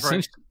is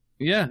essentially,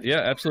 yeah,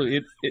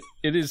 absolutely.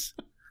 It is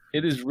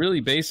really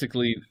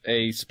basically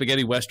a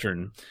spaghetti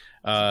western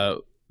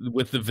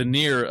with the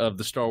veneer of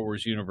the Star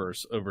Wars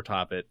universe over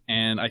top it,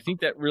 and I think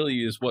that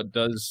really is what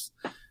does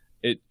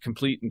it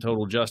complete and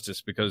total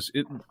justice, because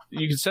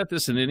you can set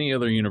this in any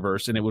other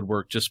universe and it would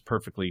work just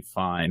perfectly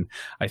fine.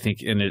 I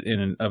think in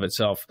and of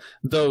itself,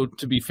 though,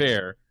 to be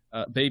fair.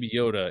 Baby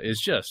Yoda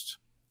is just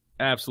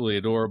absolutely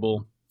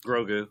adorable.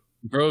 Grogu,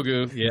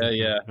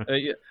 yeah.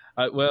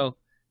 Well,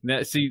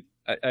 now, see,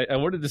 I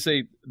wanted to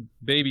say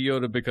Baby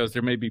Yoda because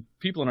there may be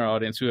people in our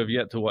audience who have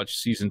yet to watch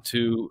season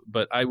 2,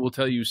 but I will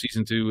tell you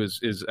season 2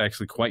 is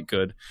actually quite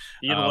good.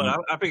 You know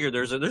what? I figured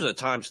there's a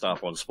time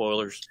stop on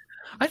spoilers.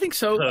 I think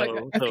so. I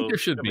think there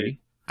should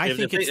be. I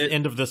think it's the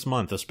end of this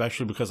month,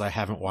 especially because I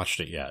haven't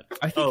watched it yet.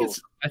 I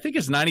think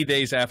it's 90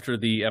 days after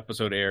the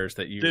episode airs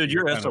that you. Dude,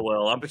 you're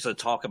SOL. I'm just going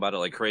to talk about it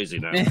like crazy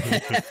now.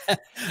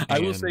 I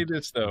will say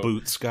this though.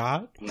 Boot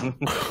Scott.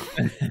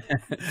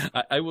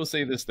 I will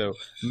say this though.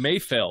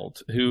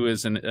 Mayfeld, who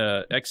is an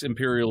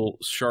ex-Imperial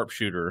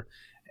sharpshooter,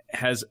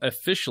 has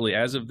officially,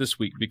 as of this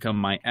week, become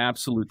my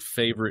absolute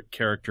favorite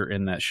character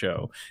in that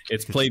show.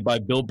 It's played by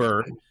Bill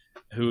Burr,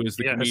 who is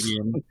the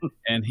comedian,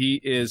 and he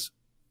is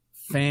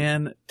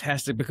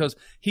fantastic because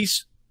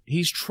he's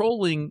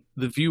trolling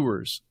the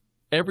viewers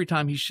every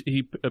time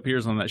he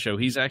appears on that show.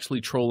 He's actually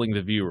trolling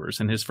the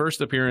viewers. In his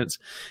first appearance,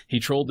 he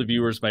trolled the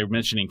viewers by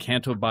mentioning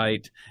Canto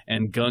Bight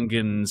and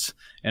Gungans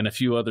and a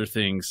few other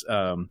things.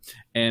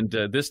 And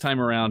this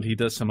time around, he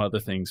does some other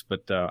things,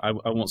 but I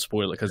won't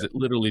spoil it because it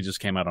literally just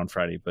came out on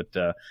Friday. But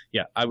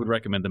yeah, I would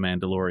recommend The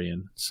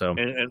Mandalorian. So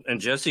and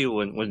Jesse,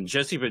 when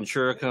Jesse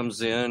Ventura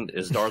comes in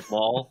as Darth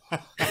Maul,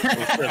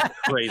 it's just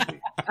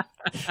crazy.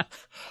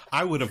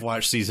 I would have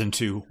watched season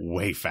 2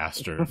 way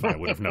faster if I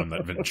would have known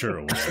that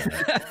Ventura was in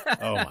it.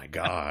 Oh my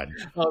god.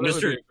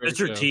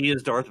 Mr. T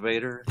is Darth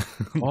Vader.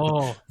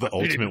 Oh, the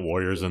Ultimate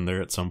Warrior's in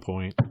there at some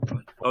point.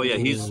 Oh yeah,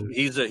 he's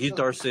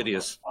Darth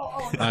Sidious.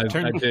 I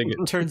dig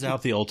it. Turns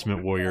out the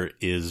Ultimate Warrior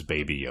is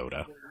Baby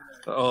Yoda.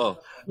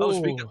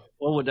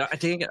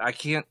 Dang it, I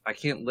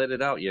can't let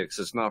it out yet because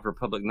it's not for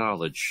public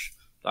knowledge.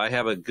 I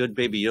have a good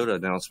Baby Yoda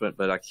announcement,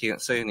 but I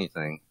can't say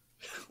anything.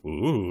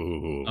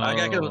 Ooh!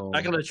 I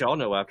can let y'all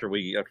know after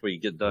we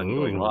get done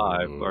going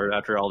live, or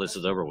after all this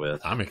is over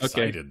with. I'm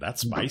excited. Okay.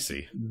 That's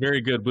spicy.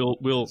 Very good.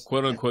 We'll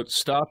quote unquote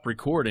stop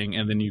recording,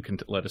 and then you can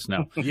let us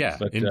know. Yeah,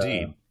 but,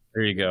 indeed.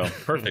 There you go.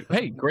 Perfect.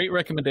 Hey, great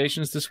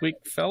recommendations this week,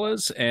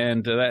 fellas,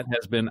 and that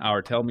has been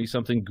our Tell Me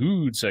Something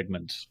Good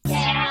segment.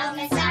 Tell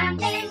me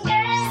something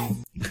good.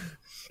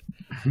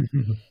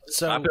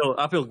 So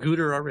I feel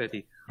gooder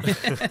already.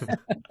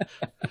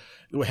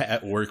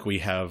 At work,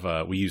 we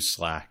use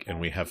Slack, and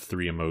we have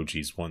 3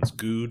 emojis. One's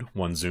good,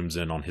 one zooms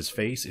in on his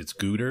face, it's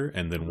gooder,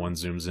 and then one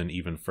zooms in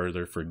even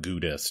further for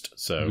goodest.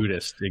 So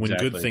goodest, exactly. When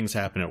good things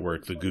happen at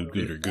work, the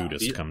gooder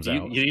goodest comes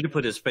out. You need to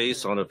put his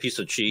face on a piece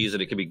of cheese,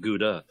 and it can be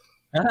gouda.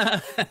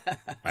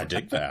 I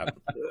dig that.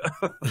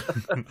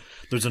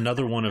 There's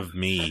another one of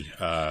me.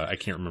 I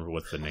can't remember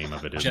what the name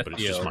of it is, but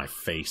it's just my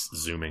face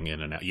zooming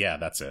in and out. Yeah,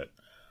 that's it.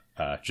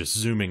 Just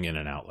zooming in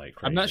and out like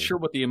crazy. I'm not sure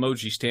what the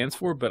emoji stands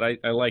for, but I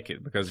like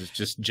it because it's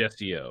just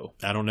Jesse O.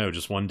 I don't know.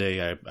 Just one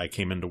day I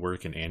came into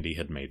work and Andy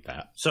had made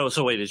that. So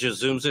wait, it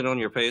just zooms in on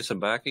your face and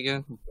back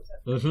again?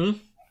 Mm-hmm.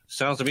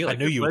 Sounds to me like I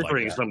knew you would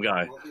like that. some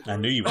guy. I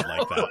knew you would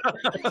like that.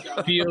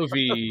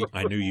 POV.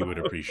 I knew you would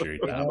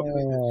appreciate that.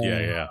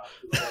 Yeah.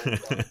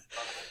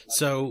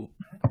 So,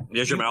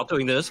 is your mouth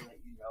doing this?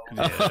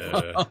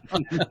 I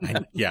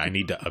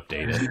need to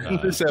update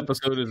it. This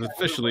episode is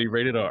officially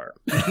rated R.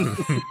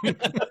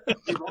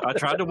 I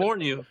tried to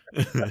warn you.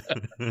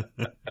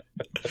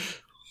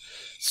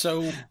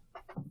 So,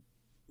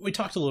 we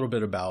talked a little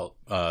bit about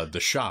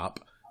the shop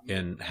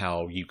and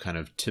how you kind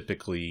of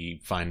typically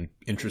find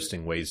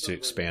interesting ways to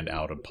expand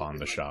out upon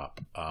the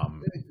shop.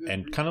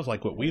 And kind of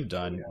like what we've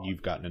done,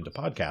 you've gotten into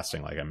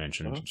podcasting, like I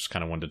mentioned. Just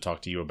kind of wanted to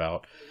talk to you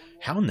about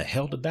how in the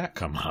hell did that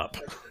come up?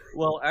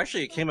 Well,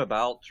 actually, it came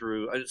about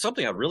through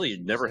something I really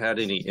never had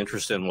any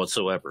interest in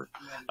whatsoever.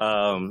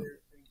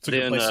 It's a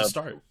good place to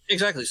start.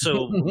 Exactly.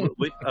 So,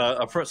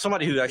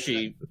 somebody who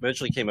actually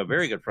eventually became a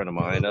very good friend of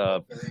mine,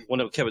 one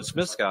of Kevin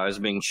Smith's guys,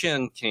 Ming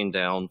Chen, came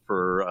down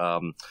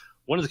for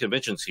one of the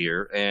conventions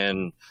here,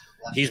 and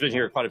he's been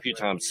here quite a few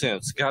times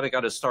since. Got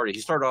us started.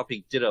 He started off,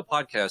 he did a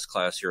podcast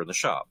class here in the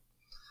shop.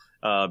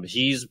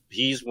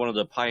 He's one of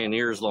the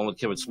pioneers, along with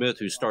Kevin Smith,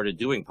 who started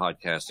doing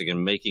podcasting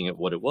and making it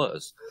what it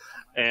was.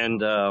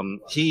 And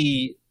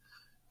he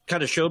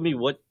kind of showed me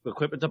what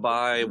equipment to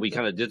buy. We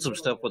kind of did some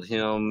stuff with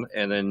him.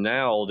 And then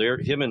now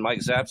him and Mike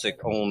Zapsik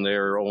own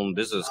their own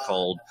business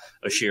called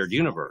A Shared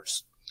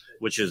Universe,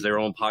 which is their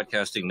own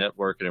podcasting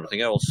network and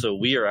everything else. So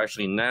we are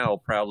actually now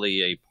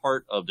proudly a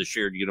part of the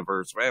Shared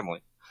Universe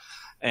family.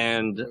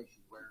 And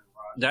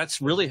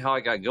that's really how I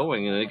got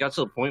going. And it got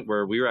to the point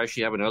where we were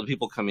actually having other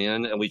people come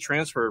in, and we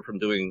transferred from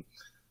doing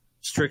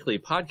strictly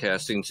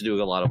podcasting to doing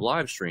a lot of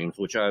live streams,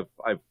 which I've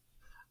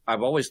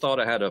always thought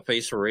I had a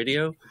face for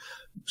radio.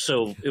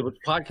 So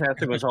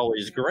podcasting was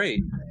always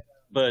great,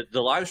 but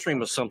the live stream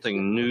was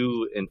something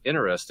new and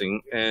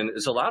interesting, and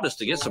it's allowed us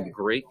to get some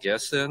great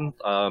guests in.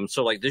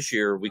 So like this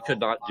year, we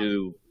could not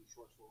do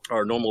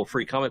our normal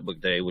free comic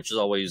book day, which is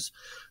always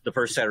the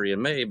first Saturday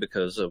in May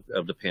because of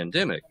the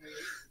pandemic.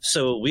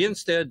 So we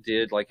instead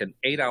did like an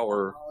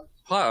 8-hour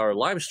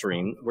live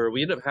stream where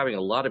we ended up having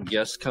a lot of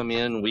guests come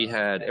in. We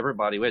had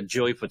everybody. We had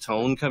Joey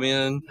Fatone come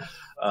in.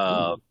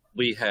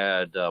 We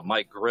had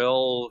Mike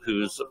Grell,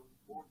 who's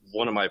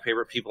one of my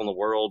favorite people in the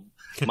world.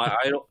 My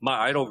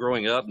idol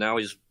growing up. Now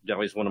he's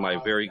one of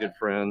my very good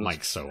friends.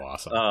 Mike's so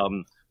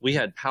awesome. We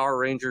had Power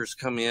Rangers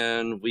come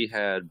in. We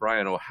had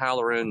Brian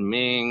O'Halloran,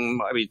 Ming.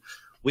 I mean,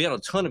 we had a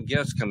ton of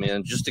guests come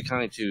in just to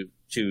kind of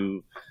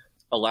to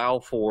allow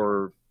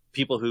for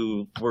people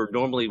who were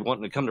normally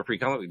wanting to come to Free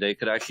Comic Book Day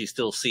could actually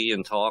still see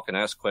and talk and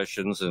ask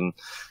questions. And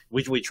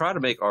we try to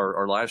make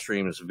our live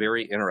streams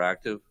very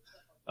interactive.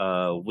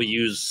 We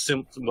use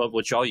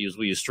what y'all use.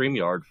 We use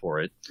StreamYard for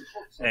it,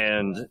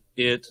 and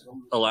it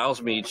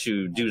allows me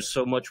to do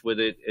so much with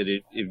it.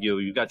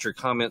 You got your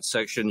comment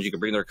sections. You can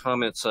bring their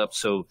comments up,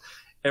 so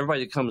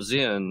everybody that comes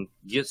in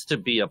gets to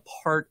be a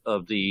part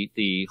of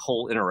the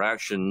whole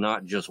interaction,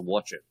 not just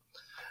watch it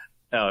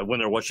when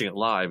they're watching it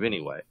live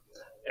anyway.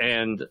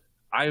 And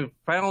I've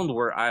found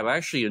where I've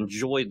actually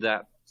enjoyed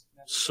that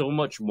so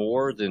much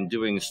more than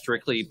doing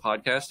strictly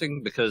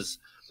podcasting, because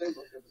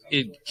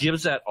it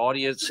gives that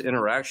audience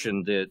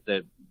interaction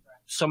that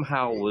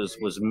somehow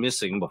was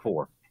missing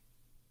before.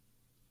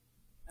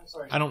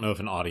 I don't know if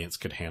an audience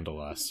could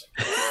handle us.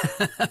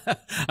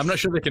 I'm not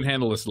sure they can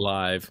handle us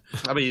live.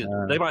 I mean,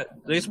 they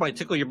just might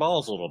tickle your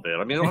balls a little bit. I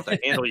mean, they don't have to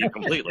handle you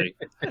completely.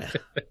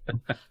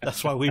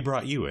 That's why we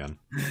brought you in.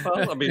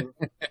 Well, I mean,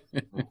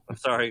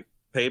 sorry,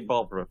 paid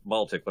ball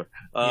tickler.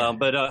 Yeah.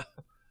 But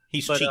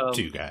he's cheap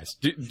too, guys.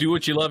 Do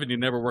what you love, and you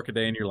never work a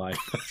day in your life.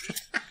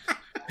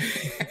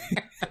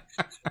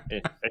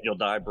 And you'll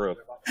die broke.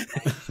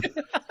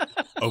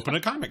 Open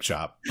a comic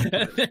shop.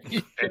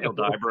 And you'll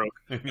die broke.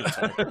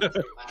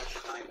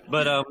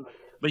 But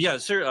yeah,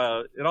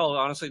 sir. In all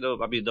honesty,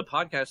 though, I mean, the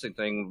podcasting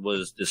thing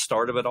was the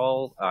start of it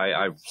all.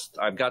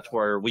 I've got to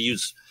where we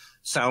use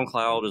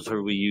SoundCloud is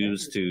who we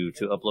use to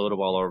upload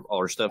all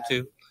our stuff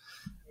to.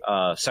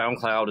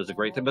 SoundCloud is a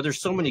great thing, but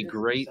there's so many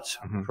great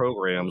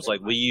programs.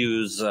 Like we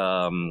use.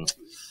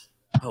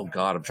 Oh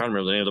God, I'm trying to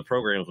remember the name of the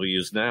programs we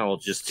use now.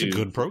 Just it's a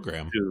good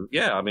program.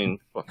 Yeah, I mean,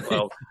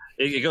 well,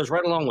 it goes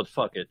right along with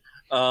fuck it.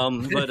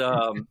 But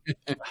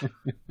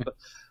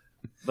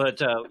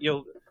you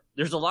know,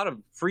 there's a lot of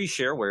free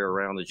shareware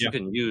around that you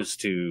can use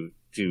to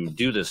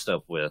do this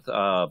stuff with.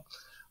 Like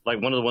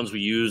one of the ones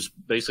we use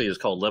basically is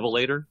called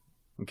Levelator.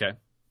 Okay.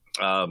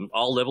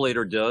 All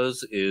Levelator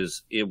does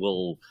is it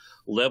will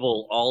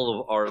level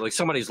all of our, like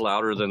somebody's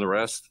louder than the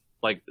rest.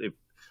 Like if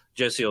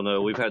Jesse will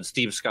know. We've had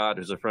Steve Scott,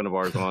 who's a friend of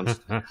ours, on.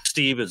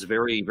 Steve is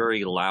very,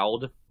 very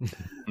loud,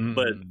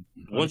 but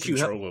once you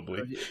have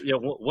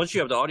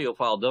the audio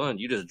file done,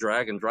 you just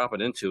drag and drop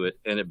it into it,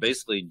 and it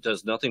basically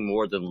does nothing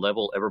more than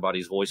level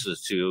everybody's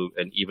voices to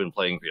an even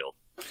playing field.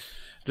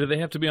 Do they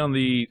have to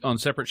be on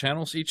separate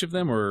channels, each of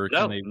them, or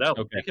No, can they... no,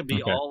 Okay. it can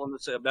be all on the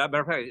same. Matter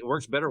of fact, it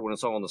works better when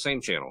it's all on the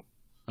same channel.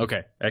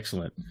 Okay,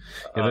 excellent.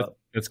 Yeah,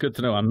 that's good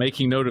to know. I'm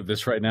making note of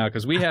this right now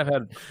because we've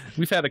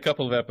had a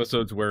couple of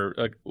episodes where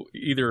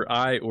either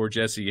I or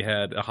Jesse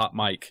had a hot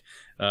mic.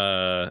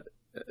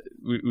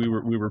 We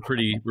were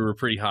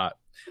pretty hot,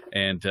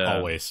 and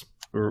Always.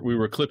 we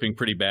were clipping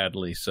pretty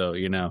badly. So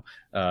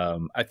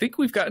I think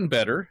we've gotten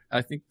better.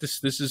 I think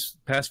this is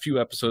past few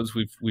episodes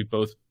we've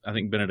both, I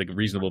think, been at a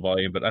reasonable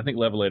volume, but I think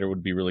Levelator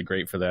would be really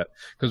great for that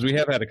because we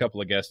have had a couple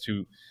of guests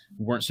who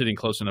weren't sitting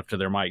close enough to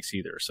their mics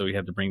either, so we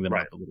had to bring them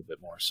up a little bit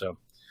more. So,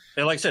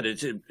 and like I said,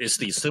 it's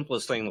the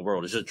simplest thing in the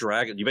world. It's just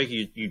drag it.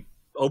 You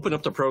open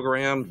up the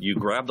program, you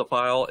grab the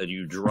file, and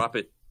you drop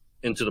it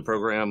into the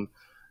program.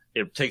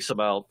 It takes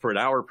about, for an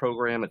hour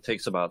program, it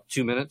takes about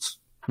 2 minutes.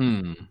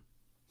 And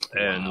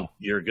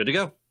you're good to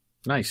go.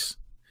 Nice.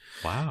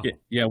 Wow.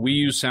 Yeah, we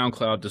use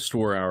SoundCloud to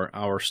store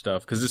our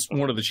stuff because it's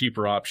one of the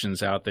cheaper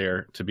options out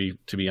there, to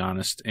be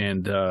honest,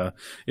 and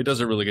it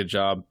does a really good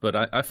job.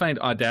 But I find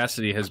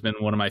Audacity has been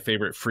one of my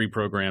favorite free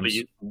programs.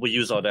 We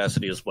use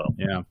Audacity as well.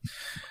 Yeah.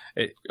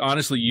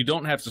 Honestly, you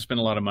don't have to spend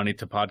a lot of money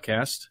to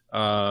podcast.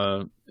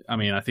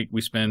 I think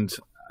we spend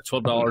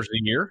 $12 a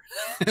year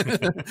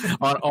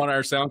on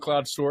our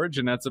SoundCloud storage,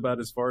 and that's about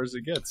as far as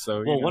it gets.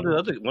 So, one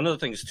of the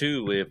things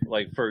too, if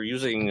like for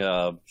using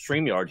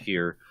StreamYard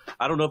here,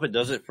 I don't know if it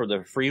does it for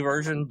the free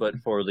version, but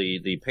for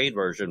the paid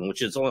version,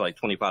 which is only like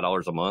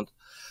 $25 a month,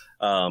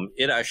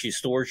 it actually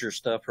stores your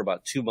stuff for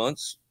about 2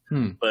 months.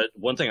 But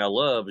one thing I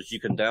love is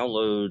you can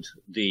download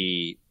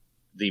the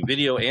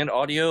video and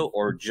audio,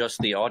 or just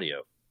the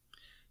audio.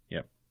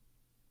 Yep,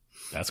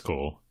 that's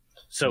cool.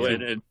 So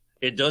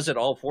it does it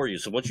all for you.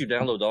 So once you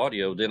download the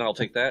audio, then I'll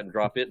take that and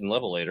drop it in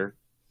Levelator.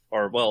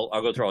 Or, well,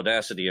 I'll go through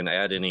Audacity and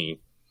add any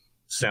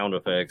sound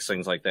effects,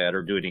 things like that,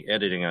 or do any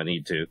editing I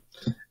need to.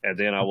 And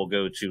then I will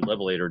go to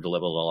Levelator to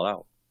level it all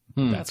out.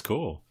 That's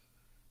cool.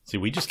 See,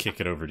 we just kick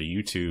it over to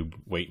YouTube,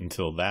 wait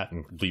until that,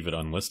 and leave it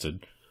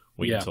unlisted.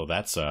 Wait until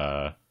that's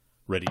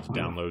ready to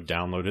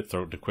download it,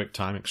 throw it to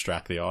QuickTime,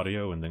 extract the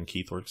audio, and then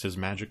Keith works his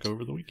magic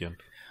over the weekend.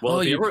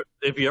 Well,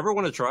 if you ever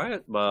want to try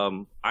it,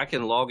 I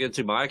can log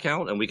into my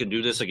account and we can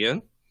do this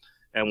again,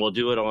 and we'll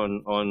do it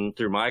on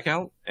through my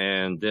account.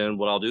 And then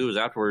what I'll do is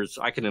afterwards,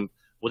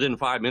 within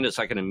 5 minutes,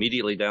 I can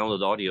immediately download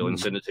the audio and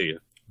send it to you.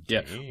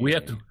 Yeah, we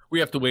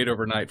have to wait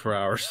overnight for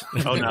hours.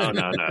 Oh no!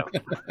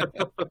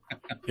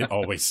 It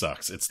always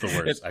sucks. It's the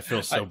worst. I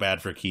feel so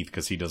bad for Keith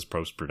because he does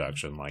post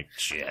production like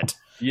shit.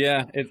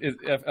 Yeah,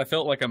 I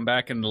felt like I'm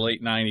back in the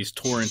late '90s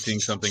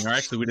torrenting something. Or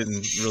actually, we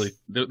didn't really.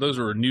 Those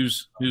were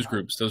news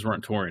groups. Those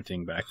weren't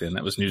torrenting back then.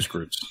 That was news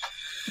groups.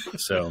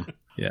 So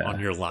yeah, on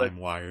your Lime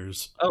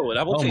wires. Oh, and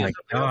I will tell you my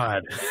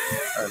God!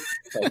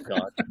 Oh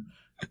God,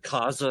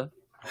 Kaza.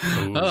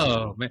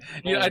 Oh man,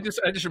 I just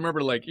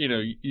remember, like,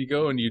 you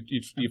go and you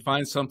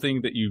find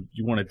something that you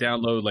want to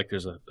download, like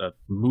there's a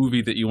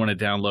movie that you want to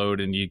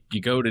download, and you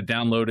go to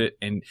download it,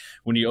 and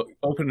when you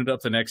open it up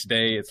the next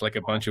day, it's like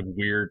a bunch of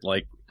weird,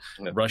 like,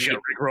 Russian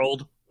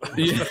rickrolled.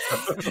 You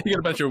get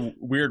a bunch of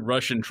weird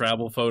Russian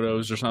travel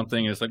photos or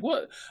something, and it's like,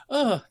 what?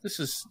 Oh,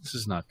 this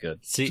is not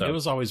good. See, it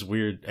was always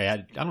weird.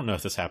 I don't know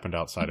if this happened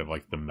outside of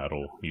like the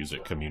metal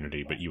music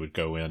community, but you would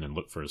go in and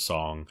look for a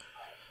song,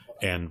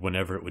 and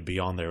whenever it would be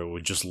on there, it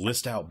would just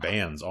list out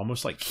bands,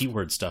 almost like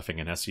keyword stuffing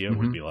in SEO.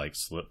 Would be like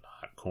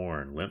Slipknot,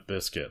 Korn, Limp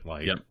Bizkit.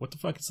 Like, what the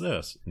fuck is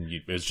this? And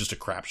it's just a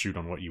crapshoot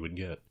on what you would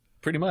get.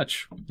 Pretty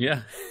much,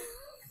 yeah.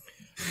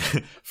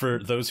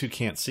 For those who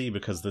can't see,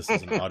 because this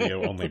is an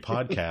audio-only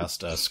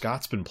podcast,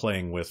 Scott's been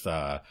playing with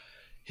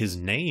his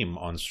name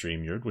on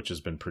StreamYard, which has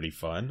been pretty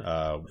fun.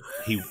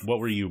 What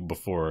were you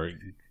before?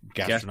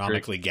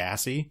 Gastronomically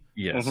gassy?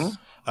 Yes.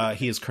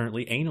 He is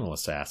currently Anal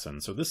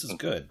Assassin, so this is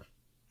good.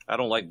 I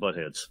don't like butt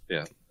heads.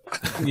 Yeah.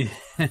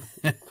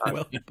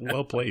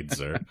 Well played,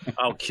 sir.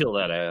 I'll kill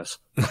that ass.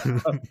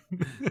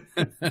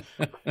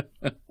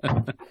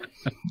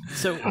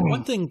 So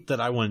one thing that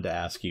I wanted to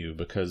ask you,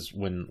 because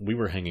when we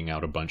were hanging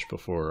out a bunch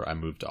before I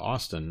moved to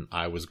Austin,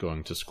 I was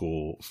going to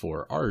school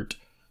for art.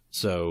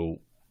 So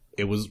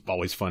it was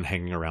always fun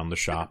hanging around the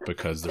shop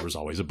because there was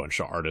always a bunch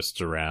of artists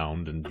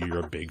around, and you're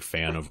a big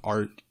fan of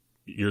art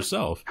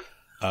yourself.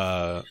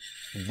 What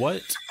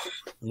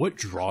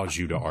draws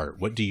you to art?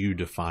 What do you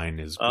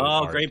define as good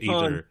art, great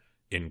fun. either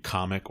in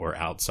comic or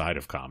outside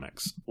of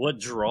comics? What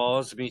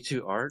draws me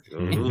to art?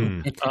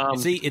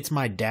 See, it's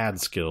my dad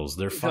skills.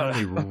 They're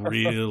finally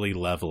really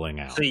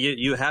leveling out. See,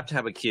 you have to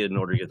have a kid in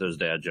order to get those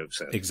dad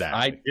jokes in.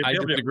 Exactly. I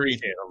disagree.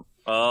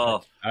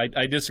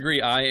 I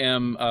disagree. I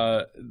am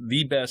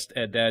the best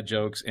at dad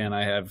jokes, and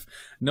I have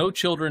no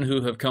children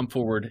who have come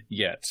forward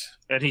yet.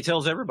 And he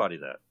tells everybody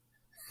that.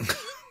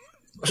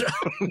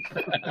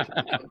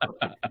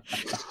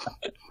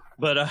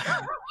 But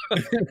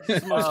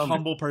the most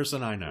humble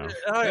person I know.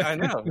 I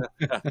know.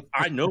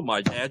 I know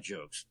my dad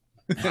jokes.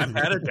 I've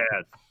had a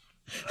dad.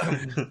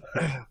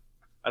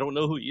 I don't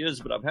know who he is,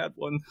 but I've had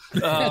one.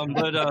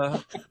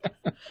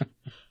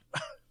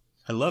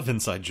 I love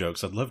inside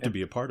jokes. I'd love to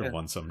be a part of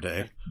one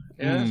someday.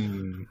 Yeah.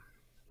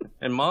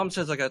 And Mom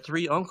says I got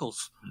 3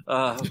 uncles,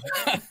 and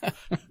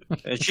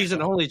she's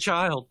an only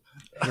child.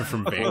 They're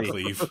from Van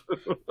Cleve.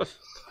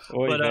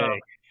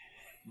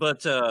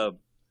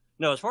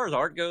 No, as far as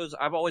art goes,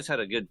 I've always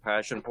had a good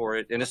passion for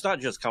it, and it's not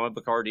just comic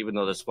book art, even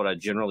though that's what I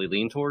generally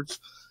lean towards.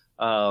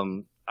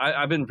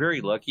 I've been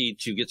very lucky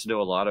to get to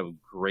know a lot of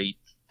great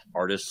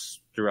artists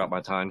throughout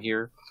my time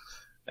here,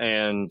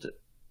 and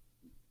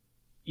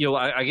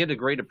I get a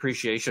great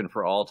appreciation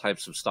for all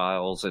types of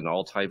styles and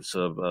all types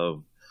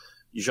of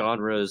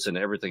genres and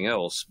everything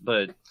else.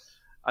 But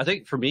I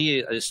think for me,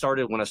 it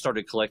started when I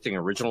started collecting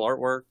original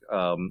artwork.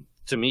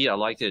 To me, I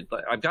liked it.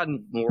 I've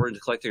gotten more into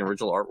collecting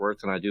original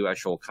artwork than I do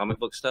actual comic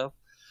book stuff,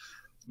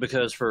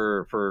 because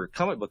for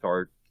comic book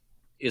art,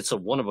 it's a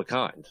one of a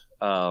kind.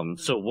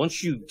 So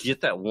once you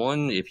get that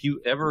one, if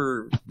you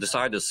ever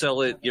decide to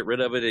sell it, get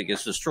rid of it, it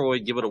gets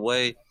destroyed, give it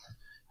away,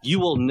 you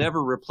will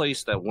never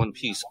replace that one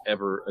piece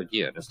ever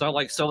again. It's not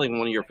like selling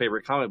one of your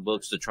favorite comic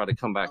books to try to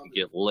come back and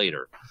get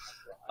later.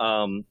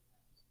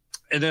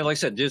 And then, like I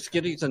said, just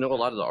getting to know a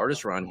lot of the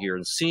artists around here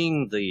and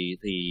seeing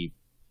the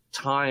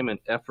time and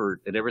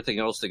effort and everything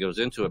else that goes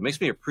into it makes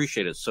me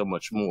appreciate it so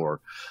much more.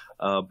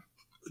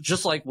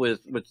 Just like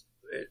with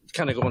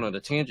kind of going on a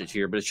tangent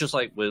here, but it's just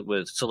like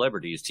with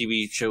celebrities,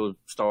 TV show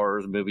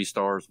stars, movie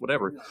stars,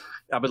 whatever.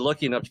 I've been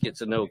lucky enough to get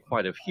to know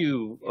quite a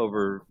few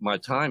over my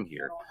time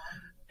here.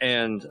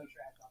 And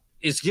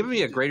it's given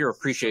me a greater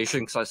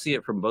appreciation because I see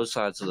it from both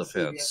sides of the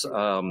fence.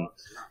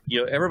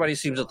 Everybody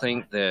seems to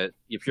think that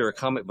if you're a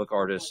comic book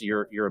artist,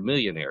 you're a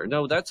millionaire.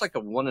 No, that's like a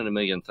 1 in a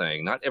million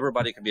thing. Not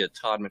everybody can be a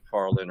Todd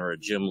McFarlane or a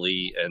Jim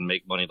Lee and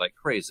make money like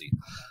crazy.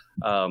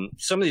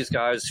 Some of these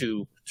guys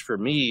who, for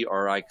me,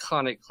 are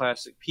iconic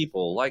classic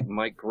people, like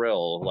Mike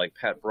Grell, like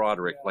Pat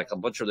Broderick, like a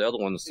bunch of the other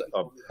ones,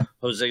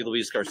 Jose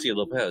Luis Garcia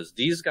Lopez.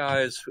 These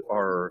guys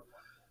are,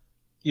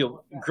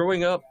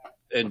 growing up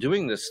and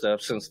doing this stuff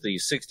since the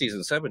 60s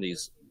and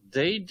 70s,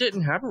 they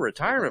didn't have a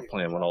retirement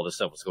plan when all this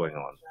stuff was going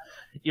on.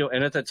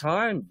 And at the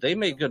time, they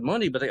made good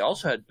money, but they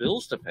also had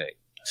bills to pay.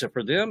 So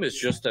for them,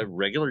 it's just a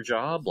regular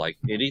job like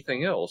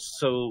anything else.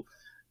 So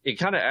it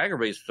kind of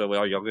aggravates. So,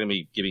 well, y'all going to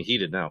be getting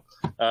heated now.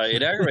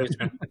 It aggravates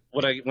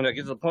when I get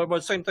to the point.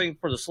 But same thing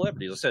for the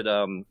celebrities. I said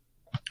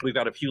we've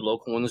got a few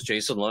local ones: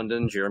 Jason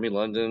London, Jeremy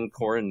London,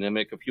 Corin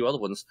Nimick, a few other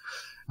ones.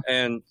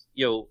 And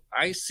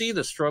I see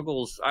the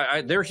struggles.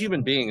 They're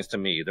human beings to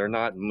me. They're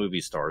not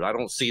movie stars. I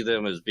don't see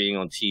them as being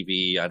on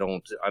TV. I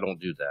don't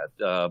do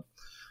that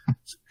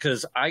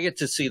because I get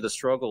to see the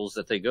struggles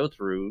that they go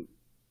through,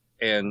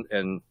 and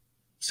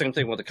same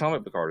thing with the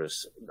comic book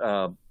artists.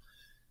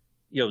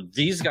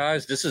 These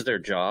guys, this is their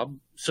job.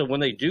 So when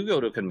they do go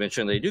to a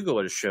convention, they do go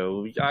at a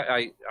show.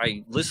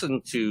 I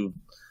listen to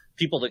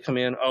people that come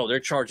in, they're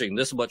charging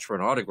this much for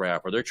an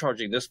autograph, or they're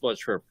charging this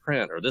much for a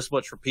print, or this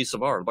much for a piece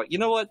of art. But you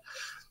know what?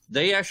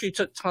 They actually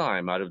took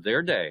time out of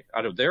their day,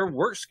 out of their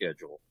work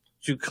schedule,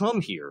 to come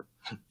here,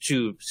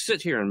 to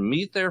sit here and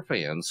meet their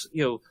fans,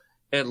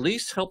 at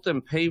least help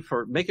them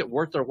make it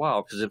worth their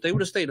while. Because if they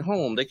would have stayed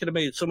home, they could have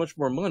made so much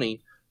more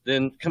money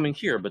than coming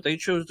here. But they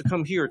chose to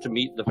come here to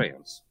meet the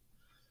fans.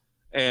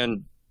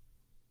 And,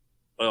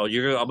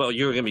 you're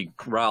going to be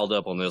riled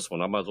up on this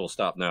one. I might as well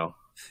stop now.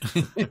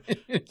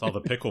 It's all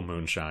the pickle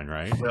moonshine,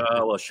 right?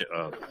 Shit.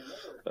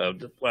 I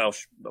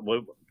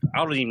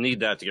don't even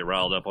need that to get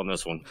riled up on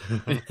this one.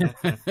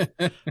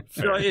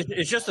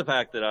 It's just the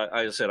fact that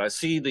I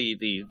see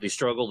the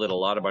struggle that a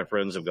lot of my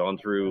friends have gone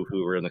through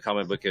who are in the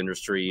comic book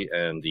industry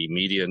and the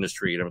media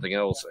industry and everything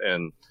else.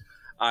 And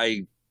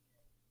I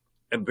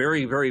am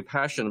very, very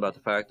passionate about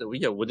the fact that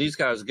when these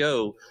guys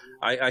go,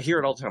 I hear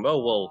it all the time. Oh,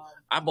 well,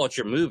 I bought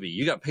your movie.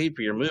 You got paid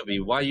for your movie.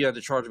 Why you have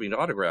to charge me an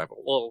autograph?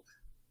 Well,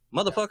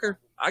 motherfucker,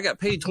 I got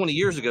paid 20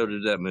 years ago to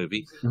do that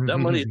movie. That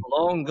money's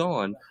long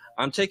gone.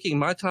 I'm taking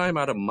my time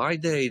out of my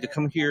day to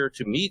come here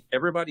to meet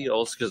everybody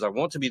else because I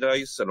want to be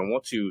nice and I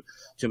want to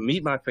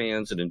meet my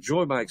fans and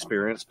enjoy my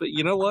experience. But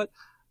you know what?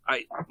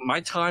 My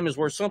time is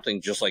worth something,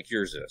 just like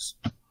yours is.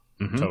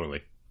 Mm-hmm.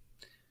 Totally.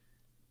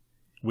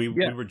 We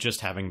were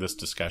just having this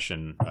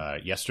discussion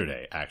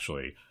yesterday,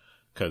 actually,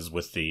 because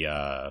with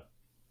the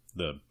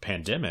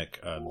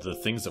pandemic, the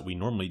things that we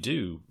normally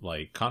do,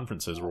 like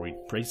conferences where we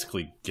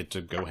basically get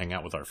to go hang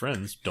out with our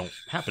friends, don't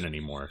happen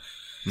anymore.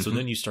 So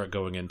then you start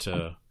going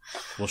into,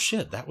 well,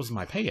 shit, that was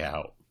my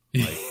payout.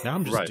 Like now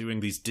I'm just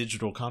doing these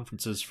digital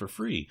conferences for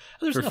free.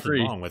 There's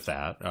nothing wrong with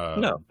that.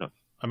 No.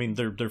 I mean,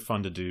 they're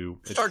fun to do.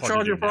 Start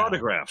charging for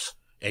autographs.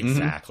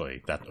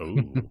 Exactly.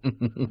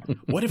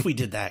 What if we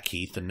did that,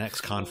 Keith? The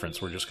next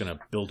conference, we're just going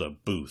to build a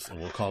booth, and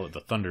we'll call it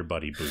the Thunder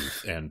Buddy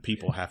booth, and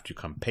people have to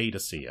come pay to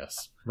see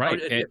us. Right.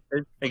 And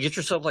get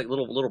yourself like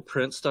little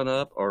prints done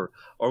up, or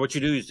what you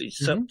do is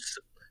you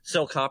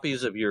sell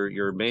copies of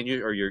your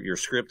menu or your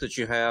script that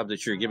you have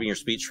that you're giving your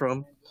speech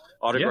from.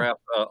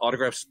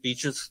 autograph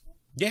speeches.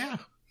 Yeah,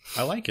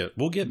 I like it.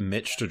 We'll get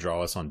Mitch to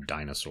draw us on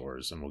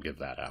dinosaurs, and we'll give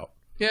that out.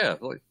 Yeah,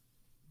 go ahead.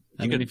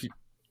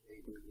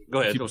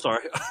 I'm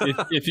sorry.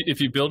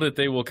 if you build it,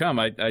 they will come.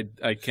 I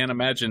can't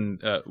imagine.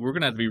 We're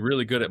going to have to be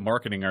really good at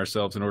marketing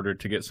ourselves in order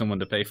to get someone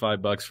to pay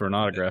 $5 for an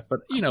autograph.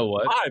 But you know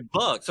what?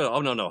 $5? Oh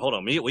no, hold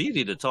on. We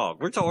need to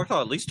talk. We're talking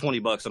at least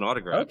 $20 an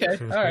autograph. Okay,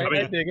 all right.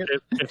 I dig it.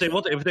 If they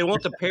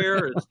want the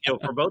pair,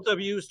 for both of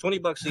you, it's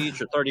 $20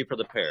 each or $30 for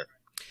the pair.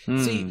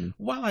 See,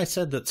 while I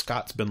said that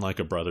Scott's been like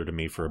a brother to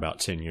me for about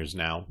 10 years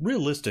now,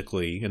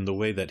 realistically, in the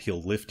way that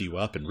he'll lift you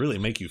up and really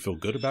make you feel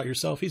good about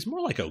yourself, he's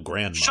more like a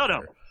grandmother. Shut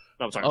up.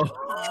 No, I'm sorry.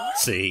 Oh.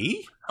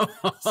 See?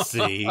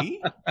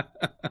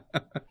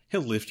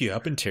 He'll lift you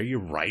up and tear you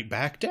right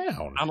back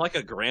down. I'm like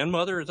a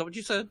grandmother? Is that what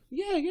you said?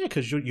 Yeah,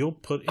 because you'll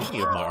put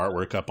any of my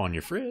artwork up on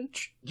your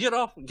fridge. Get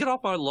off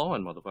my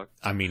lawn, motherfucker.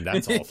 I mean,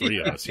 that's all three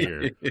of us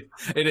here.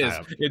 It is.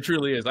 It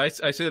truly is.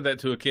 I said that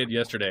to a kid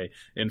yesterday,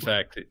 in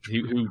fact,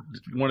 who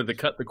wanted to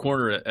cut the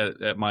corner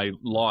at my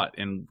lot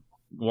and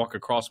walk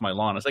across my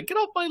lawn. I was like, get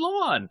off my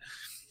lawn.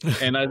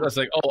 And I was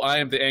like, oh, I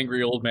am the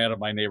angry old man of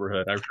my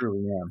neighborhood. I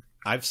truly am.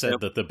 I've said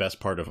that the best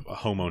part of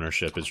home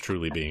ownership is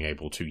truly being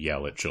able to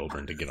yell at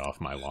children to get off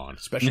my lawn,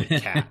 especially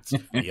cats.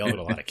 We yell at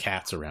a lot of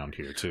cats around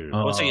here, too.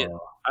 Well, see,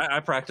 I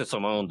practice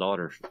on my own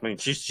daughter. I mean,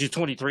 she's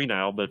 23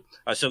 now, but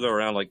I still go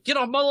around like, get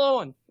off my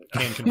lawn.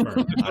 Can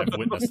confirm. I've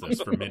witnessed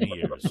this for many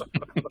years.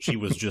 She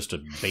was just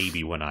a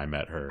baby when I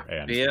met her,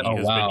 and he has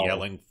been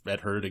yelling at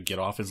her to get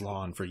off his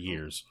lawn for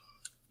years.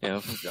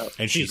 Yeah,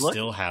 and she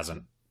still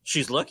hasn't.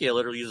 She's lucky I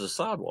let her use the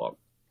sidewalk.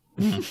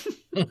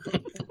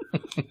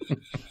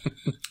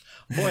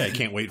 Boy, I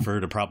can't wait for her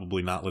to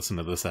probably not listen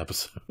to this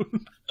episode.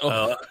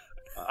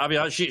 I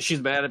mean, she's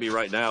mad at me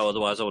right now.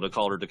 Otherwise, I would have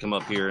called her to come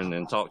up here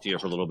and talk to you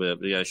for a little bit.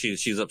 But yeah,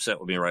 she's upset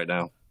with me right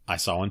now. I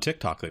saw on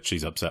TikTok that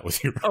she's upset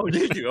with you. Oh,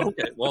 did you?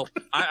 Okay. Well,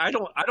 I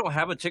don't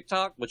have a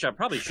TikTok, which I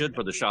probably should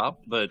for the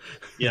shop. But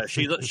yeah,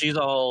 she's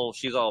all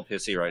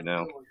pissy right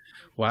now.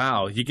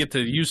 Wow, you get to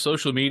use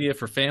social media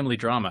for family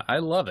drama. I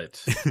love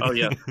it. Oh,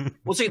 yeah.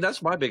 Well, see,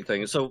 that's my big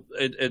thing. So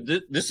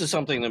this is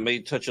something that may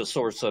touch a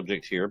sore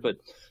subject here. But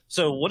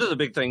so one of the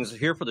big things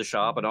here for the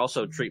shop, and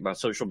also treat my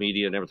social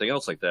media and everything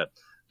else like that,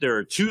 there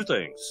are two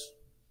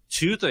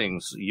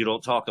things you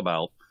don't talk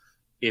about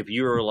if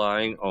you're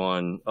relying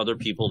on other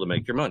people to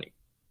make your money.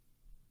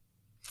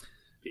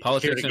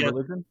 Politics and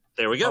religion?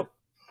 There we go.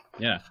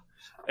 Yeah.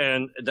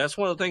 And that's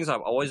one of the things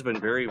I've always been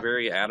very,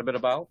 very adamant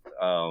about.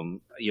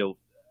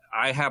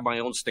 I have my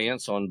own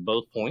stance on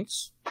both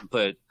points,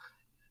 but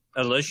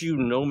unless you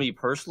know me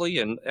personally,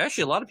 and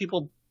actually a lot of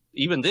people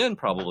even then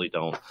probably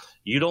don't,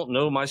 you don't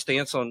know my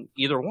stance on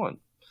either one.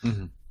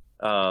 Mm-hmm.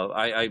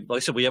 Like I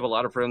said, we have a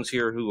lot of friends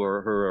here who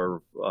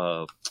are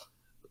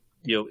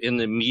in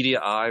the media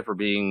eye for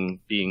being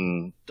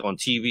on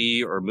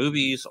TV or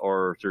movies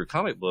or through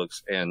comic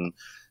books, and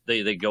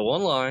they go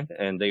online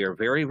and they are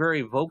very,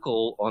 very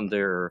vocal on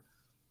their,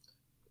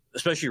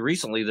 especially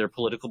recently, their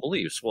political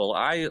beliefs. Well,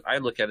 I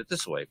look at it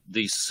this way.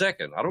 The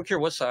second, I don't care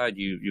what side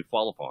you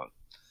fall upon,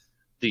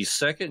 the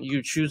second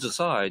you choose a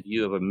side,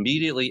 you have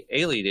immediately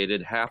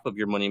alienated half of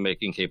your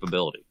money-making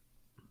capability.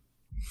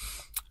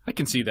 I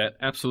can see that.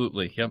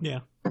 Absolutely. Yep. Yeah.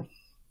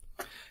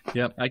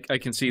 Yep. I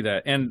can see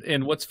that.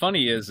 And what's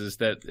funny is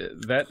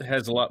that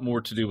has a lot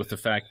more to do with the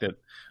fact that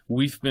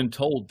we've been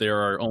told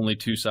there are only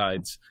two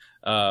sides.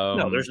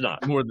 No, there's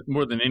not.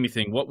 More than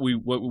anything, what we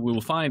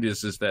will find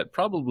is that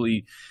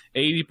probably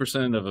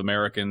 80% of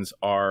Americans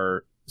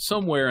are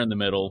somewhere in the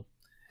middle,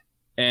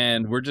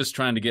 and we're just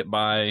trying to get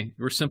by.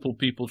 We're simple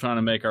people trying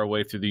to make our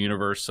way through the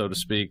universe, so to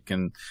speak.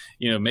 And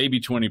maybe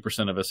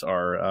 20% of us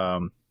are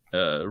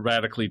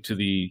radically to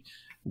the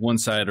one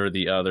side or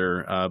the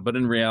other. But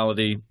in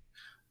reality,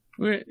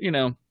 I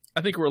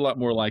think we're a lot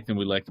more alike than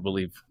we like to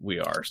believe we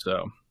are.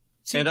 So,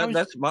 and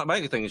that's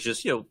my thing is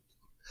just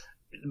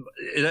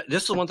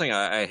this is one thing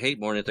I hate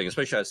more than anything,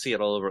 especially I see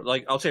it all over.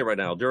 Like, I'll tell you right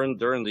now, during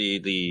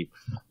the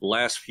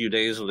last few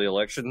days of the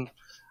election,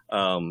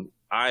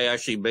 I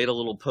actually made a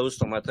little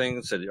post on my thing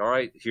and said, all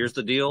right, here's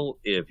the deal.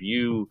 If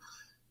you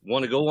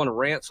want to go on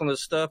rants on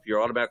this stuff,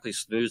 you're automatically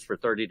snoozed for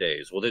 30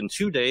 days. Within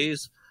 2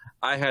 days,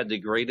 I had the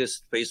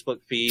greatest Facebook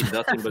feed,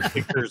 nothing but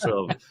pictures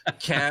of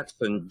cats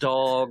and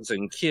dogs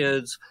and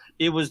kids.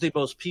 It was the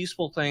most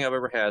peaceful thing I've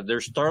ever had.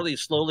 They're starting to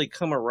slowly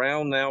come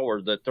around now, where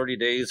the 30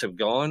 days have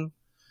gone.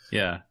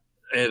 Yeah.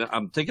 And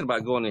I'm thinking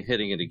about going and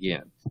hitting it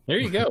again. There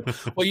you go.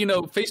 Well,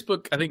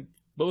 Facebook, I think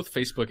both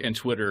Facebook and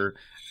Twitter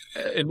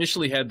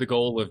initially had the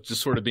goal of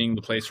just sort of being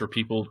the place where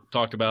people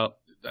talked about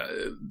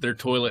their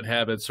toilet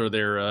habits or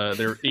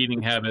their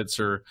eating habits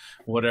or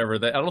whatever.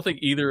 I don't think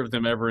either of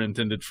them ever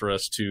intended for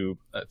us to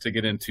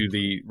get into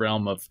the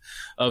realm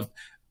of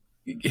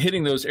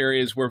hitting those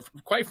areas where,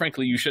 quite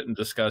frankly, you shouldn't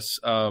discuss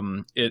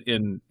it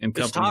in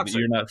company that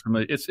you're not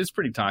familiar. It's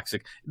pretty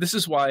toxic. This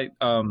is why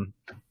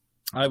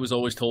I was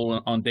always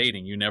told on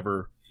dating, you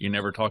never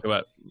talk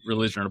about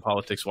religion or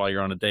politics while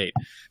you're on a date.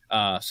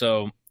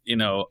 So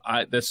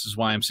this is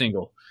why I'm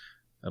single.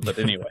 But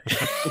anyway.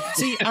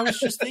 See, I was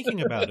just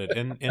thinking about it,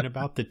 and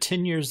about the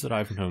 10 years that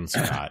I've known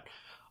Scott,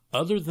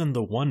 other than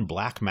the one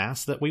black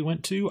mass that we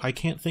went to, I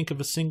can't think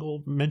of a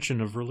single mention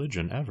of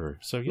religion ever.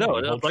 So yeah, no,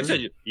 like I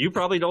said, you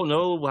probably don't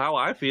know how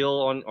I feel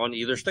on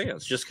either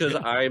stance, just because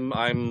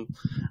I'm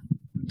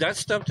that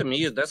stuff to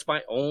me, that's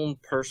my own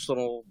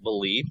personal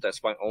belief.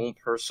 That's my own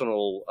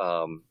personal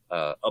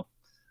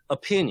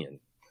opinion.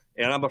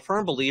 And I'm a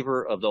firm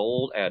believer of the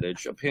old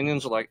adage,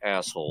 opinions are like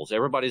assholes.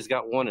 Everybody's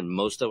got one and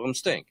most of them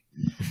stink.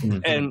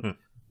 And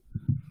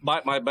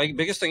my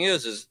biggest thing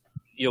is,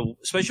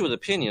 especially with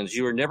opinions,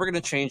 you are never going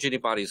to change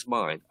anybody's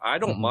mind. I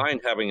don't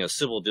mind having a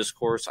civil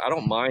discourse. I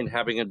don't mind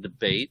having a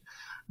debate.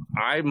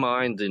 I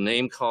mind the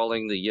name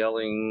calling, the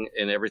yelling,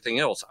 and everything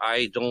else.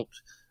 I don't.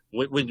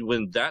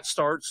 When that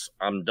starts,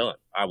 I'm done.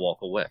 I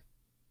walk away.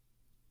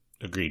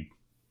 Agreed.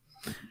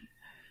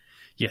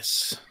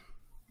 Yes.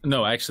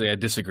 No, actually, I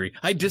disagree.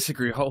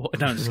 Oh,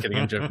 no, I'm just kidding.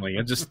 I'm joking.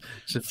 I just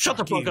shut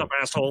the fuck up,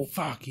 asshole.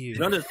 Fuck you.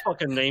 None of this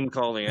fucking name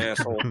calling,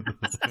 asshole.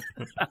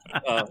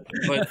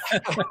 But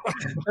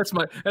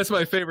that's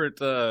my favorite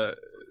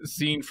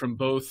scene from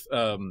both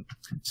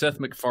Seth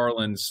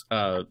MacFarlane's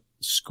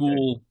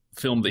school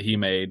film that he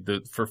made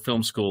for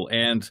film school,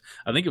 and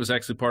I think it was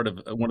actually part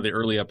of one of the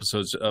early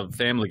episodes of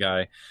Family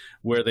Guy,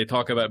 where they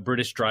talk about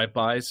British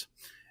drive-bys,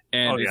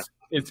 and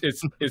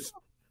it's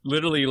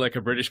literally like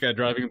a British guy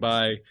driving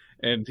by,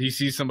 and he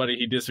sees somebody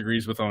he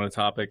disagrees with on a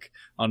topic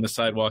on the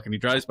sidewalk, and he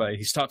drives by,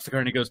 he stops the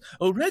car and he goes,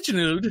 "Oh,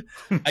 Reginald,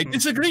 I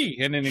disagree,"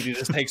 and then he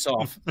just takes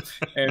off.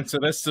 And so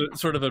that's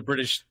sort of a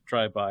British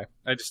drive-by.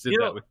 I just did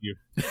that with you.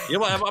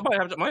 I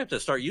might have to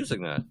start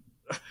using that.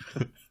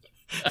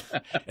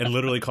 And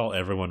literally call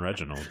everyone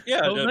Reginald.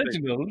 Yeah,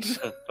 Reginald.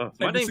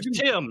 My name's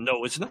Tim.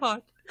 No, it's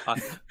not.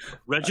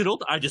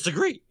 Reginald, I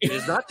disagree. It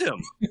is not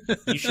Tim.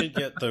 You should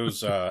get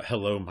those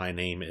 "Hello, my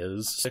name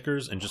is"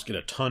 stickers and just get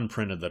a ton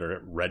printed that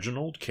are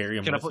Reginald.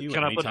 Carry them with you.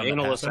 Can I put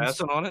Anal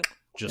Assassin on it?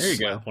 Just there you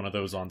slap go. one of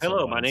those on.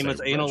 Hello, my name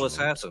is Anal Reginald.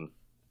 Assassin.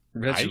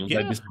 Reginald,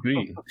 I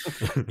disagree.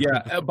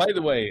 Yeah. By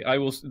the way,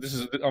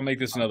 I'll make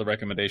this another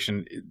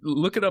recommendation.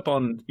 Look it up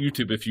on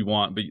YouTube if you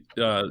want, but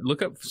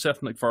look up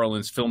Seth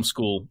MacFarlane's film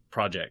school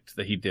project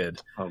that he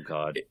did. Oh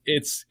God,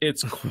 it's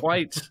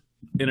quite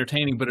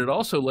entertaining, but it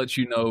also lets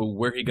you know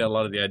where he got a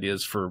lot of the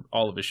ideas for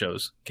all of his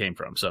shows came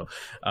from. So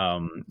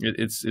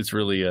it's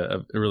really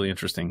a really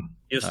interesting.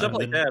 Stuff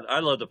like that. I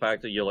love the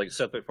fact that like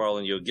Seth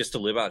MacFarlane gets to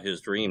live out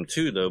his dream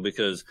too, though,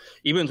 because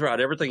even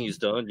throughout everything he's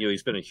done,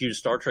 he's been a huge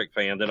Star Trek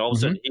fan. Then all of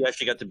a sudden, he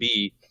actually got to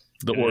be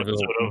the Orville.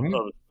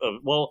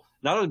 Well,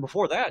 not only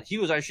before that, he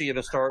was actually in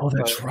a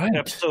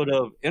episode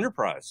of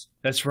Enterprise.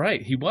 That's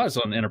right. He was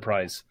on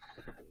Enterprise.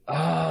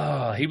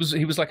 He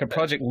was like a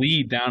project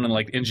lead down in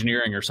like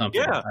engineering or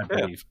something. Yeah, I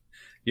believe.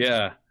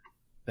 Yeah,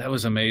 that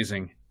was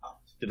amazing.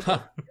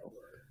 Huh.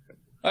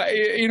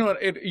 You know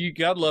what? You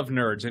gotta love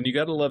nerds, and you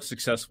gotta love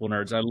successful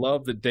nerds. I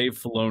love that Dave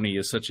Filoni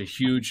is such a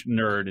huge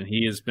nerd, and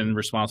he has been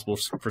responsible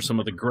for some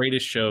of the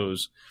greatest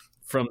shows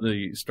from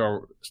the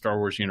Star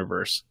Wars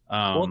universe.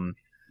 One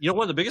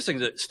of the biggest things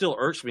that still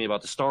irks me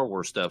about the Star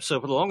Wars stuff. So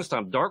for the longest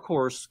time, Dark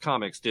Horse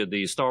Comics did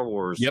the Star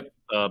Wars,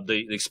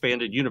 the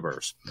expanded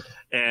universe,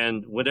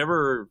 and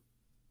whenever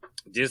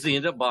Disney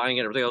ended up buying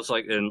it, everything else,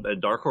 and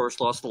Dark Horse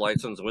lost the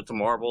license and went to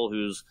Marvel,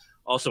 who's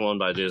also owned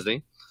by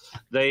Disney.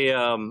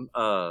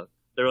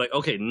 They're like,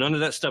 okay, none of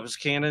that stuff is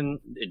canon.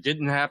 It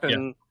didn't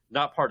happen.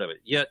 Not part of it.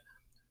 Yet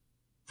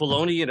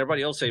Filoni and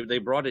everybody else, they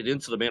brought it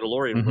into the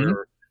Mandalorian,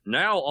 where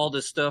now all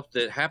this stuff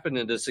that happened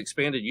in this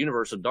expanded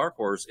universe of Dark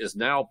Horse is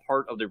now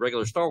part of the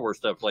regular Star Wars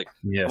stuff. Like,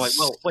 I'm like,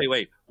 well,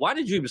 wait, why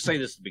did you even say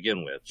this to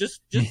begin with?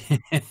 Just say,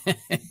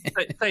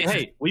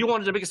 hey, you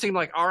wanted to make it seem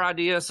like our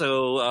idea,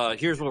 so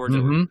here's what we're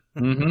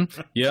doing.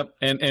 Yep,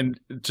 and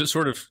to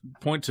sort of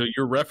point to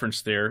your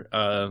reference there,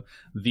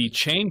 the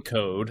chain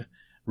code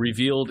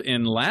revealed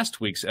in last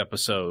week's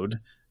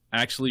episode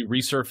actually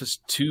resurfaced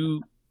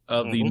two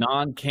of the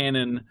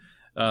non-canon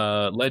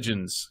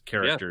Legends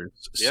characters.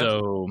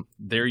 So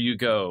there you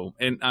go.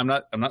 And I'm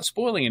not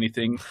spoiling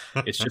anything.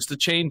 It's just a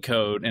chain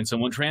code, and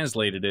someone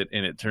translated it,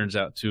 and it turns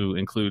out to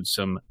include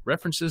some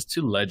references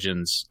to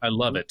Legends. I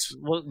love it.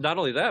 Well, not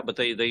only that, but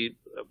they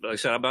like I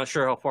said, I'm not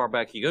sure how far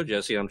back you go,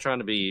 Jesse. I'm trying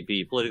to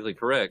be politically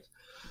correct,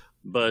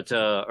 but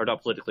or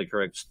not politically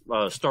correct,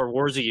 Star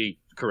Warsy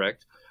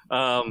correct.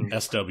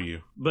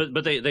 SW.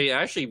 But they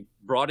actually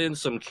brought in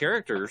some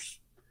characters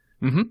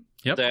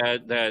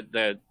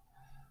that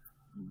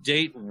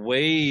date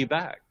way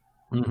back.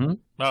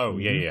 Oh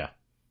yeah.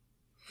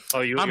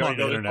 Oh, I'm on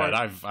the internet.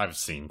 I've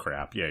seen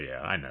crap. Yeah,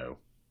 I know.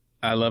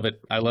 I love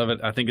it.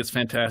 I think it's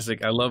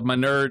fantastic. I love my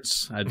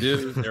nerds. I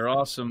do. They're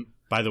awesome.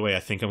 By the way, I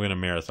think I'm going to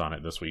marathon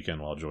it this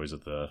weekend while Joy's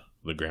at the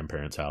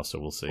grandparents' house, so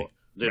we'll see. Well,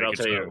 dude, I'll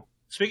tell you.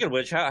 Speaking of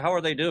which, how are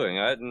they doing?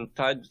 I hadn't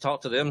tried to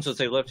talk to them since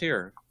they left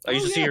here. I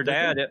used to see your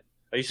dad.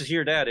 I used to see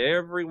your dad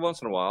every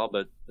once in a while,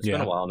 but it's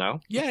been a while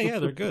now. Yeah,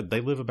 they're good. They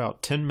live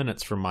about 10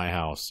 minutes from my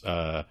house.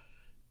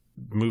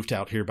 moved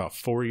out here about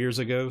 4 years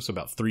ago, so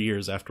about 3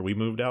 years after we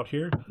moved out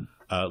here,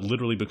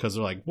 literally because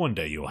they're like, one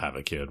day you'll have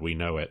a kid, we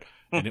know it.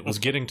 And it was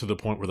getting to the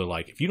point where they're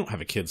like, if you don't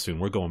have a kid soon,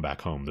 we're going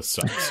back home, this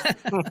sucks.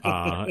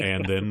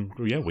 And then,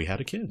 yeah, we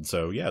had a kid.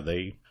 So, yeah,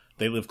 they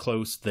live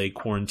close, they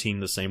quarantine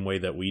the same way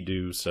that we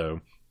do,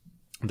 so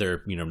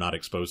they're, not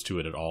exposed to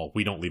it at all.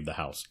 We don't leave the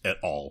house at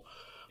all.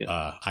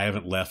 Yeah. I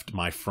haven't left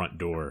my front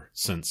door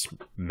since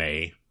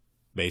May,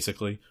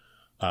 basically.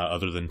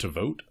 Other than to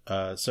vote.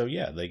 So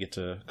yeah, they get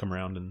to come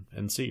around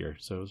and see her.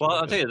 So well,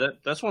 I'll tell you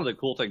that's one of the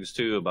cool things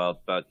too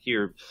about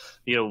here,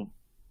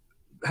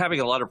 having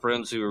a lot of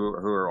friends who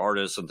are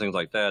artists and things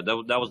like that.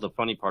 That was the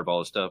funny part of all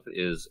this stuff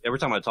is every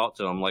time I talk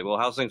to them, I'm like, well,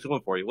 how's things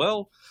going for you?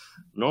 Well,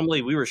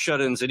 normally we were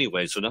shut-ins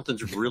anyway, so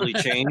nothing's really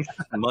changed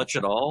much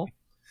at all.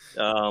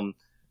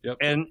 Yep.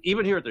 And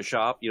even here at the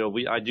shop,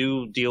 I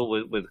do deal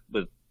with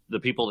the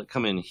people that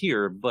come in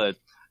here, but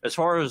as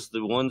far as the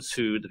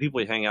people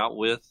we hang out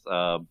with,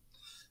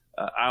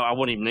 I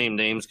won't even name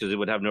names because it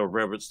would have no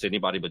reverence to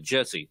anybody but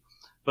Jesse.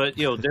 But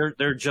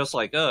they're just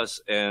like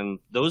us, and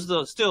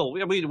those still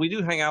we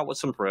do hang out with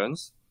some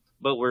friends,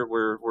 but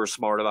we're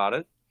smart about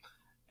it,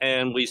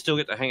 and we still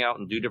get to hang out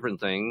and do different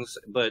things.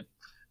 But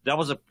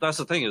that's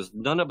the thing is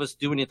none of us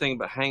do anything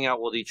but hang out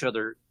with each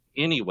other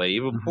anyway,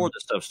 even before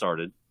this stuff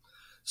started.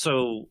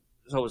 So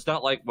it's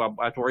not like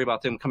I have to worry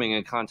about them coming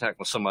in contact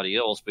with somebody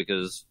else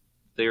because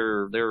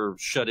they're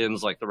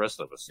shut-ins like the rest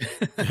of us.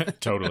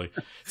 Totally.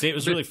 See, it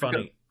was really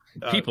funny.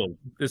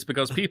 It's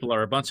because people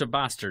are a bunch of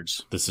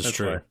bastards. This is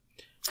true.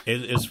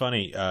 It's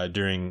funny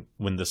during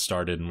when this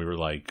started, and we were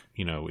like,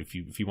 if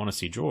you want to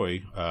see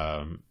Joy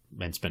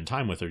and spend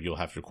time with her, you'll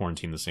have to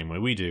quarantine the same way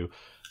we do,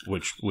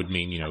 which would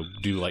mean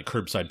do like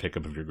curbside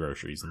pickup of your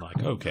groceries. And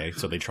like, okay,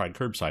 so they tried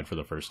curbside for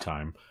the first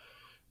time.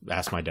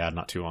 Asked my dad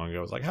not too long ago.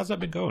 I was like, how's that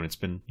been going? It's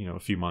been, a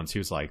few months. He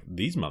was like,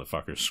 these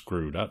motherfuckers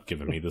screwed up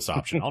giving me this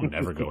option. I'll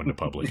never go into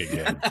public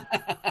again.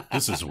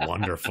 This is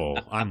wonderful.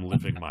 I'm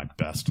living my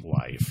best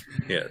life.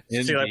 Yeah.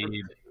 See,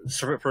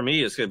 for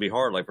me, it's going to be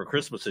hard. Like for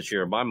Christmas this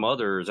year, my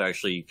mother is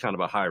actually kind of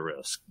a high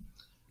risk.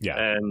 Yeah.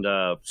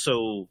 And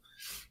so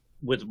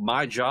with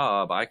my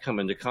job, I come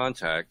into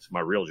contact,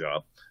 my real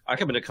job, I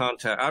come into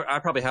contact, I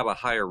probably have a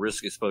higher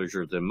risk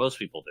exposure than most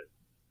people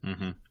do.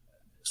 Mm-hmm.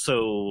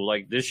 So,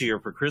 like this year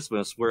for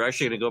Christmas, we're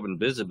actually going to go up and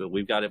visit, but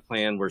we've got it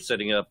planned. We're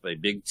setting up a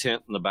big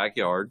tent in the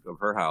backyard of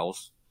her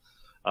house.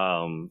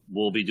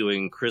 We'll be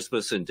doing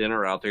Christmas and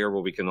dinner out there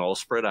where we can all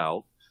spread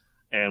out.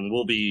 And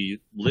we'll be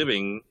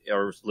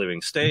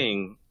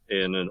staying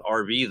in an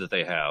RV that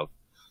they have.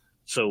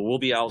 So we'll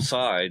be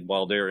outside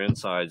while they're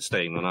inside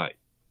staying the night.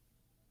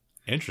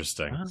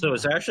 Interesting. So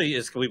it's actually,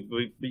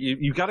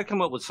 you've got to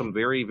come up with some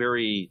very,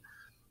 very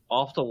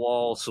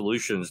off-the-wall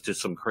solutions to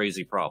some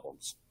crazy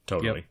problems.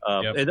 Totally.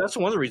 Yep. And that's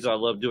one of the reasons I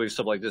love doing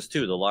stuff like this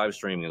too, the live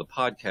streaming, the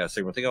podcasting,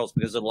 everything else,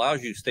 because it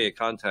allows you to stay in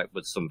contact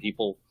with some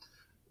people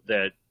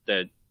that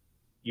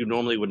you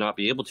normally would not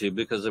be able to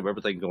because of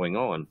everything going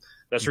on.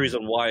 That's the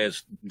reason why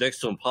it's next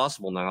to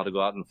impossible now to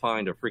go out and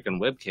find a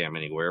freaking webcam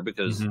anywhere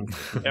because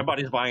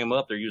everybody's buying them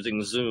up. They're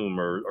using Zoom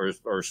or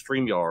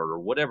StreamYard or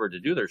whatever to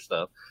do their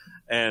stuff.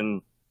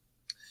 And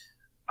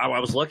I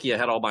was lucky I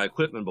had all my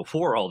equipment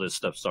before all this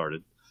stuff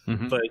started.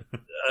 But,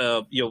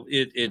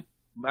 it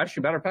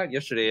actually, matter of fact,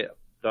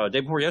 day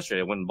before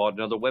yesterday, I went and bought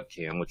another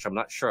webcam, which I'm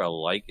not sure I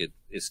like.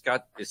 It's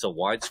a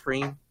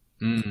widescreen.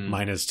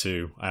 Mine is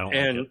too. I don't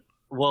like it.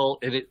 Well,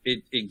 and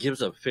it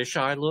gives a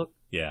fisheye look.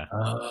 Yeah.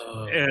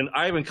 Oh. And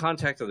I even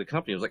contacted the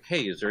company. I was like,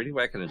 hey, is there any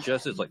way I can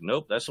adjust it? It's like,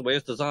 nope, that's the way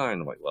it's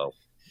designed. I'm like, well,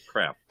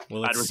 crap.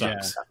 Well, it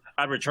sucks.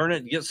 I'd return it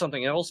and get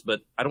something else,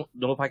 but I don't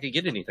know if I could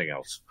get anything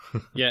else.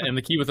 Yeah, and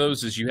the key with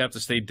those is you have to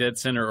stay dead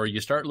center or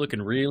you start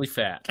looking really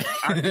fat.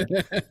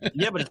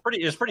 Yeah, but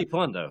it's pretty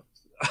fun though.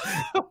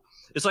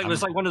 It's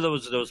like one of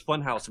those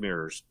funhouse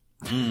mirrors.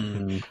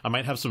 I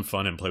might have some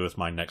fun and play with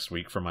mine next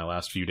week for my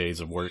last few days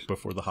of work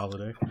before the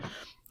holiday.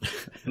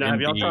 Now,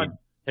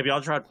 have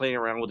y'all tried playing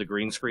around with the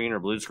green screen or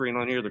blue screen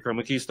on here, the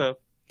chroma key stuff?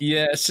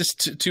 Yeah, it's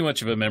just too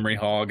much of a memory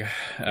hog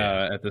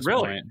at this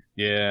point.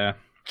 Yeah.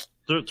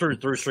 Through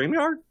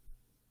StreamYard?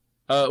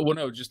 Well,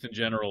 no, just in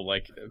general.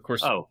 Like, of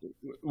course,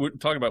 we're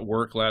talking about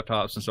work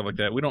laptops and stuff like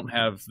that. We don't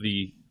have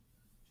the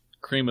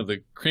cream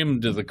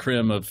to the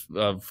creme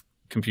of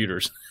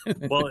computers.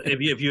 Well,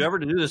 if you ever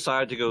do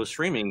decide to go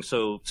streaming,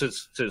 so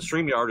since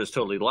StreamYard is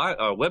totally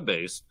web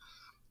based,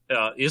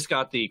 it's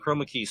got the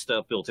chroma key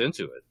stuff built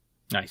into it.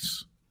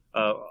 Nice.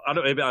 I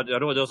know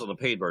it does on the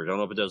paid version. I don't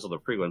know if it does on the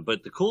free one.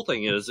 But the cool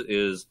thing is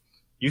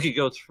you could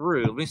go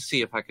through. Let me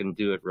see if I can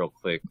do it real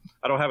quick.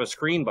 I don't have a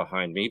screen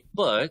behind me,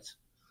 but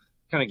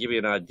kind of give you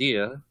an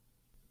idea.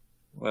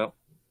 Well,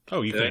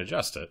 you can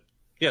adjust it.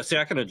 Yeah, see,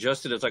 I can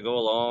adjust it as I go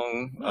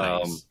along.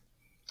 Nice.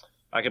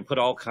 I can put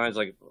all kinds,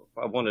 like,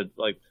 I wanted,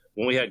 like,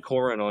 when we had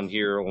Corin on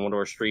here on one of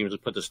our streams, to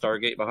put the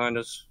Stargate behind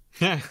us.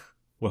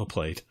 Well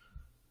played.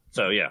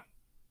 So, yeah.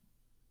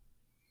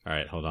 All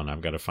right, hold on.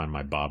 I've got to find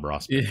my Bob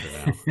Ross picture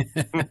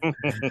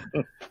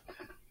now.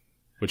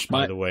 Which,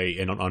 by the way,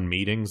 on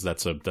meetings,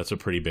 that's a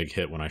pretty big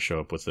hit when I show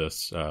up with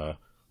this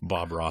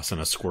Bob Ross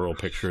and a squirrel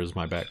picture as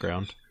my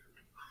background.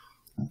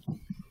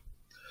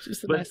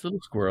 Just a nice little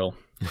squirrel.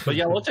 But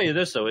yeah, I'll tell you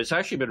this though, it's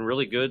actually been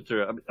really good.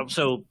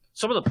 So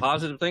some of the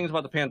positive things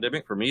about the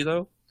pandemic for me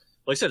though,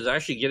 like I said, is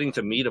actually getting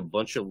to meet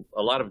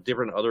a lot of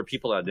different other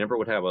people I never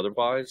would have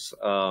otherwise.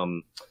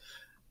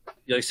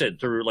 Like I said,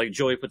 through like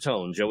Joey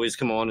Patone. Joey's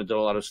come on and done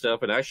a lot of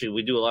stuff, and actually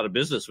we do a lot of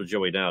business with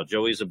Joey now.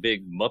 Joey's a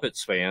big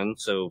Muppets fan,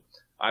 so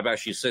I've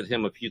actually sent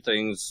him a few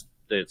things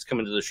that's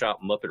coming to the shop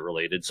Muppet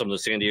related, some of the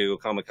San Diego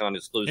Comic-Con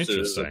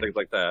exclusives and things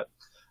like that.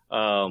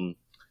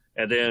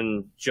 And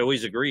then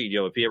Joey's agreed,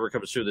 if he ever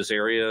comes through this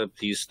area,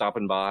 he's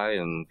stopping by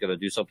and going to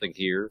do something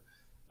here.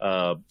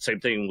 Same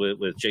thing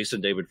with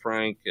Jason David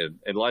Frank and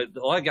a lot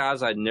of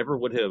guys I never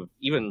would have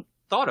even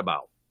thought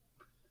about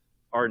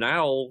are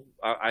now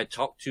I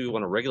talk to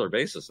on a regular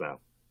basis now.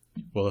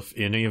 Well, if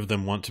any of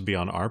them want to be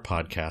on our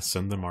podcast,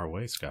 send them our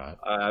way, Scott.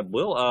 I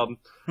will.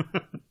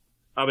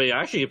 I mean,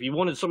 actually, if you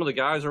wanted some of the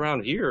guys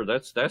around here,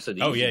 that's an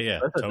easy. Oh yeah,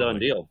 that's a done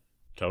deal.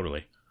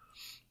 Totally.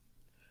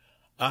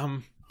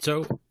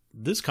 So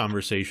this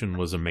conversation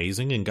was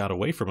amazing and got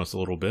away from us a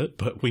little bit,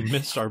 but we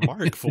missed our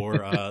mark for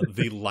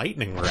the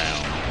lightning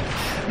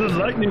round. The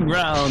lightning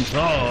round.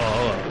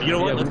 Oh, you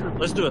know what?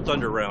 Let's do a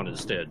thunder round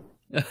instead.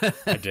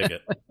 I dig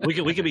it.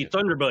 We could be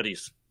thunder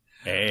buddies.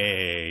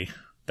 Hey,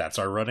 that's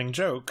our running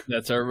joke.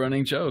 That's our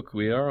running joke.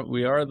 We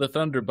are the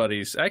Thunder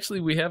Buddies.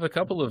 Actually, we have a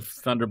couple of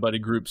Thunder Buddy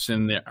groups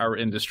in our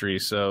industry.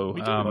 So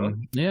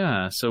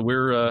yeah, so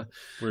we're a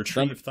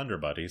tree of Thunder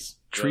Buddies.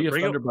 Tree of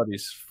Thunder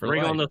Buddies.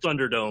 Bring on the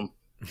Thunderdome.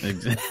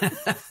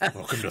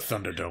 Welcome to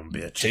Thunderdome,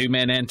 bitch. 2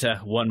 men enter,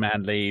 1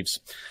 man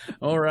leaves.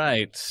 All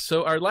right.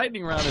 So our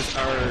lightning round is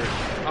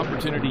our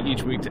opportunity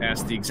each week to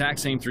ask the exact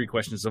same 3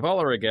 questions of all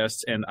our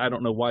guests, and I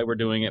don't know why we're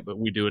doing it, but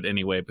we do it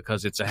anyway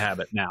because it's a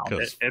habit now.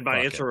 And my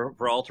answer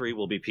for all 3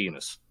 will be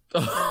penis.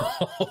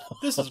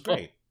 This is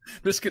great.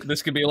 This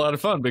could be a lot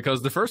of fun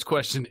because the first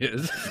question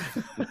is,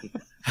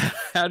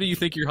 how do you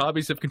think your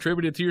hobbies have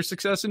contributed to your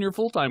success in your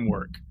full-time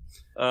work?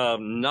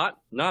 Not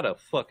a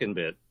fucking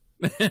bit.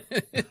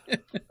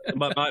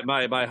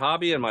 my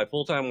hobby and my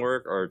full-time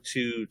work are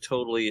 2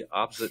 totally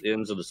opposite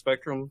ends of the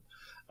spectrum.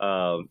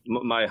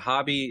 My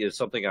hobby is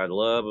something I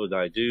love and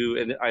I do,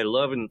 and I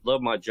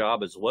love my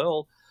job as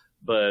well,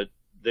 but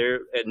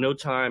at no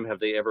time have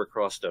they ever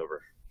crossed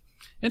over.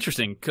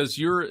 Interesting, because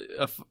you're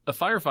a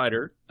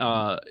firefighter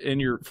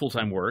in your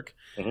full-time work,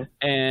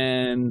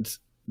 and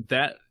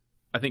that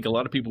I think a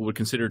lot of people would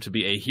consider to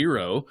be a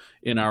hero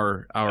in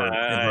our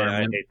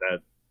environment. I hate that.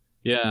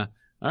 Yeah.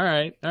 All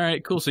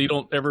right, cool. So you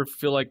don't ever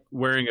feel like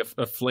wearing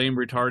a flame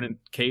retardant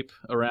cape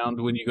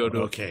around when you go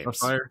to a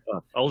fire?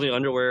 Only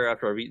underwear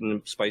after I've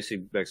eaten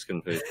spicy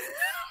Mexican food.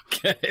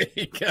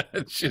 Okay,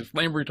 gotcha.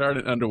 Flame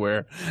retardant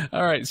underwear.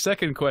 All right,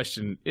 second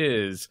question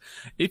is,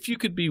 if you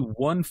could be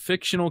one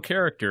fictional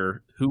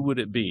character, who would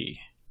it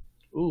be?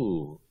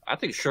 Ooh, I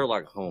think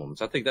Sherlock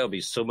Holmes. I think that would be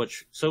so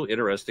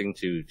interesting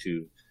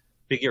to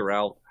figure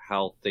out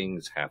how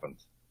things happened.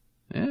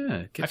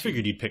 Yeah, I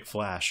figured you'd pick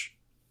Flash.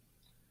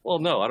 Well,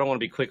 no, I don't want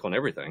to be quick on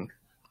everything.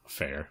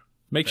 Fair.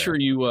 Make sure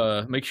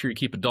you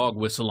keep a dog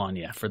whistle on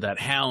you for that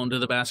Hound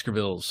of the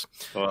Baskervilles.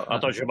 Well, I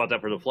thought you were about that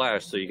for the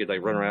Flash, so you could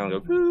like run around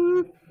and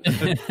go.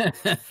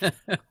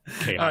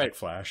 Chaotic right.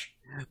 Flash.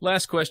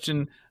 Last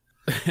question.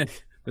 I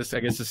guess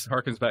this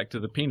harkens back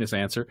to the penis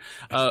answer.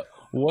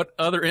 What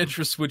other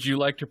interests would you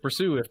like to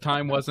pursue if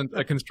time wasn't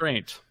a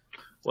constraint?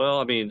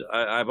 Well, I mean,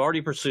 I've already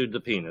pursued the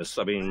penis.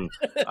 I mean,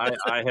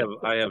 I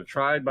have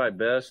tried my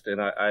best,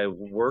 and I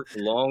worked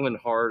long and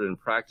hard and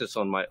practiced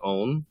on my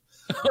own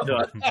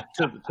to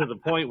the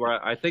point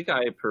where I think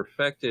I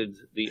perfected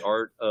the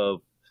art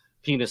of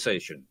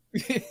penisation.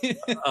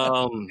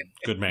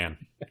 Good man.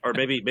 Or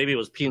maybe it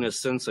was penis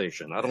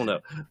sensation. I don't know.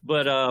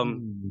 But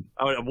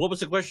what was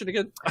the question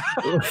again?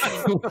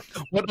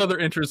 What other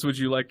interests would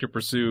you like to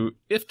pursue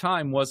if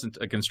time wasn't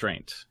a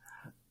constraint?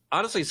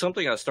 Honestly,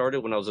 something I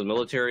started when I was in the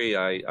military.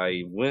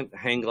 I went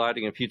hang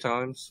gliding a few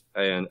times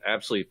and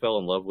absolutely fell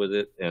in love with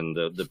it and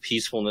the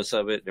peacefulness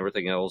of it and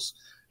everything else.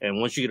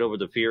 And once you get over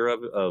the fear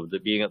of the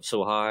being up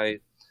so high,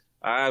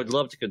 I would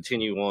love to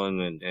continue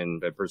on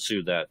and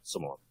pursue that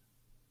some more.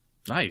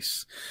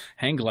 Nice.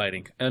 Hang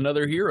gliding.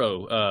 Another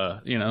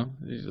hero.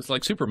 It's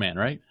like Superman,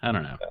 right? I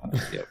don't know.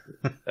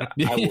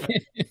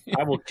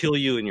 I will kill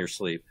you in your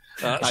sleep.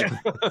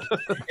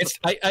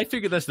 I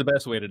figure that's the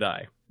best way to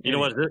die. You know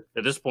what?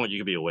 At this point, you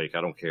can be awake.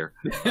 I don't care.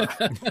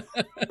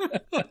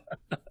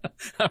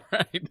 All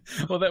right.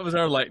 Well, that was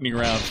our lightning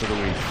round for the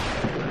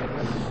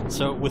week.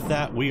 So with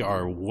that, we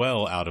are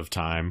well out of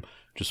time.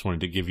 Just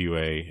wanted to give you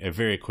a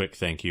very quick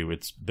thank you.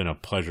 It's been a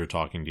pleasure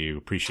talking to you.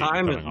 Appreciate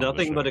time you is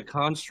nothing but a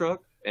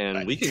construct,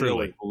 and we can go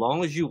as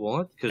long as you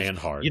want. And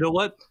hard. You know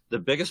what? The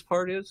biggest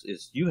part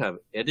is you have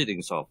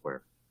editing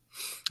software.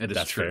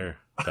 That's true. Fair.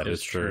 That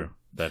is true.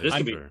 That is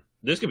true.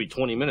 This could be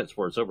 20 minutes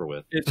before it's over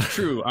with. It's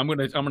true. I'm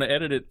gonna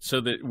edit it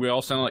so that we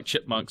all sound like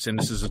chipmunks, and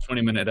this is a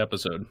 20-minute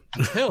episode.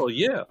 Hell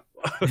yeah!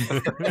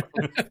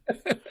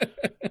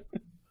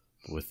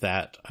 With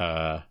that,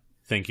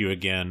 thank you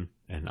again,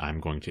 and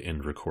I'm going to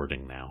end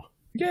recording now.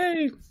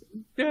 Yay!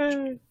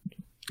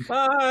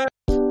 Bye.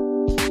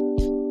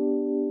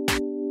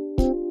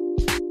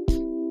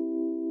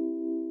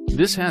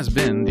 This has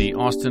been the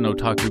Austin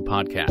Otaku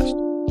Podcast.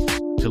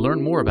 To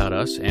learn more about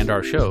us and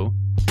our show,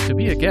 to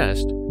be a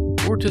guest,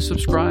 or to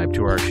subscribe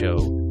to our show,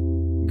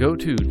 go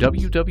to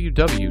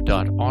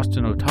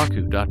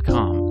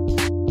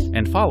www.austinotaku.com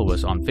and follow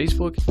us on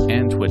Facebook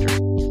and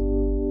Twitter.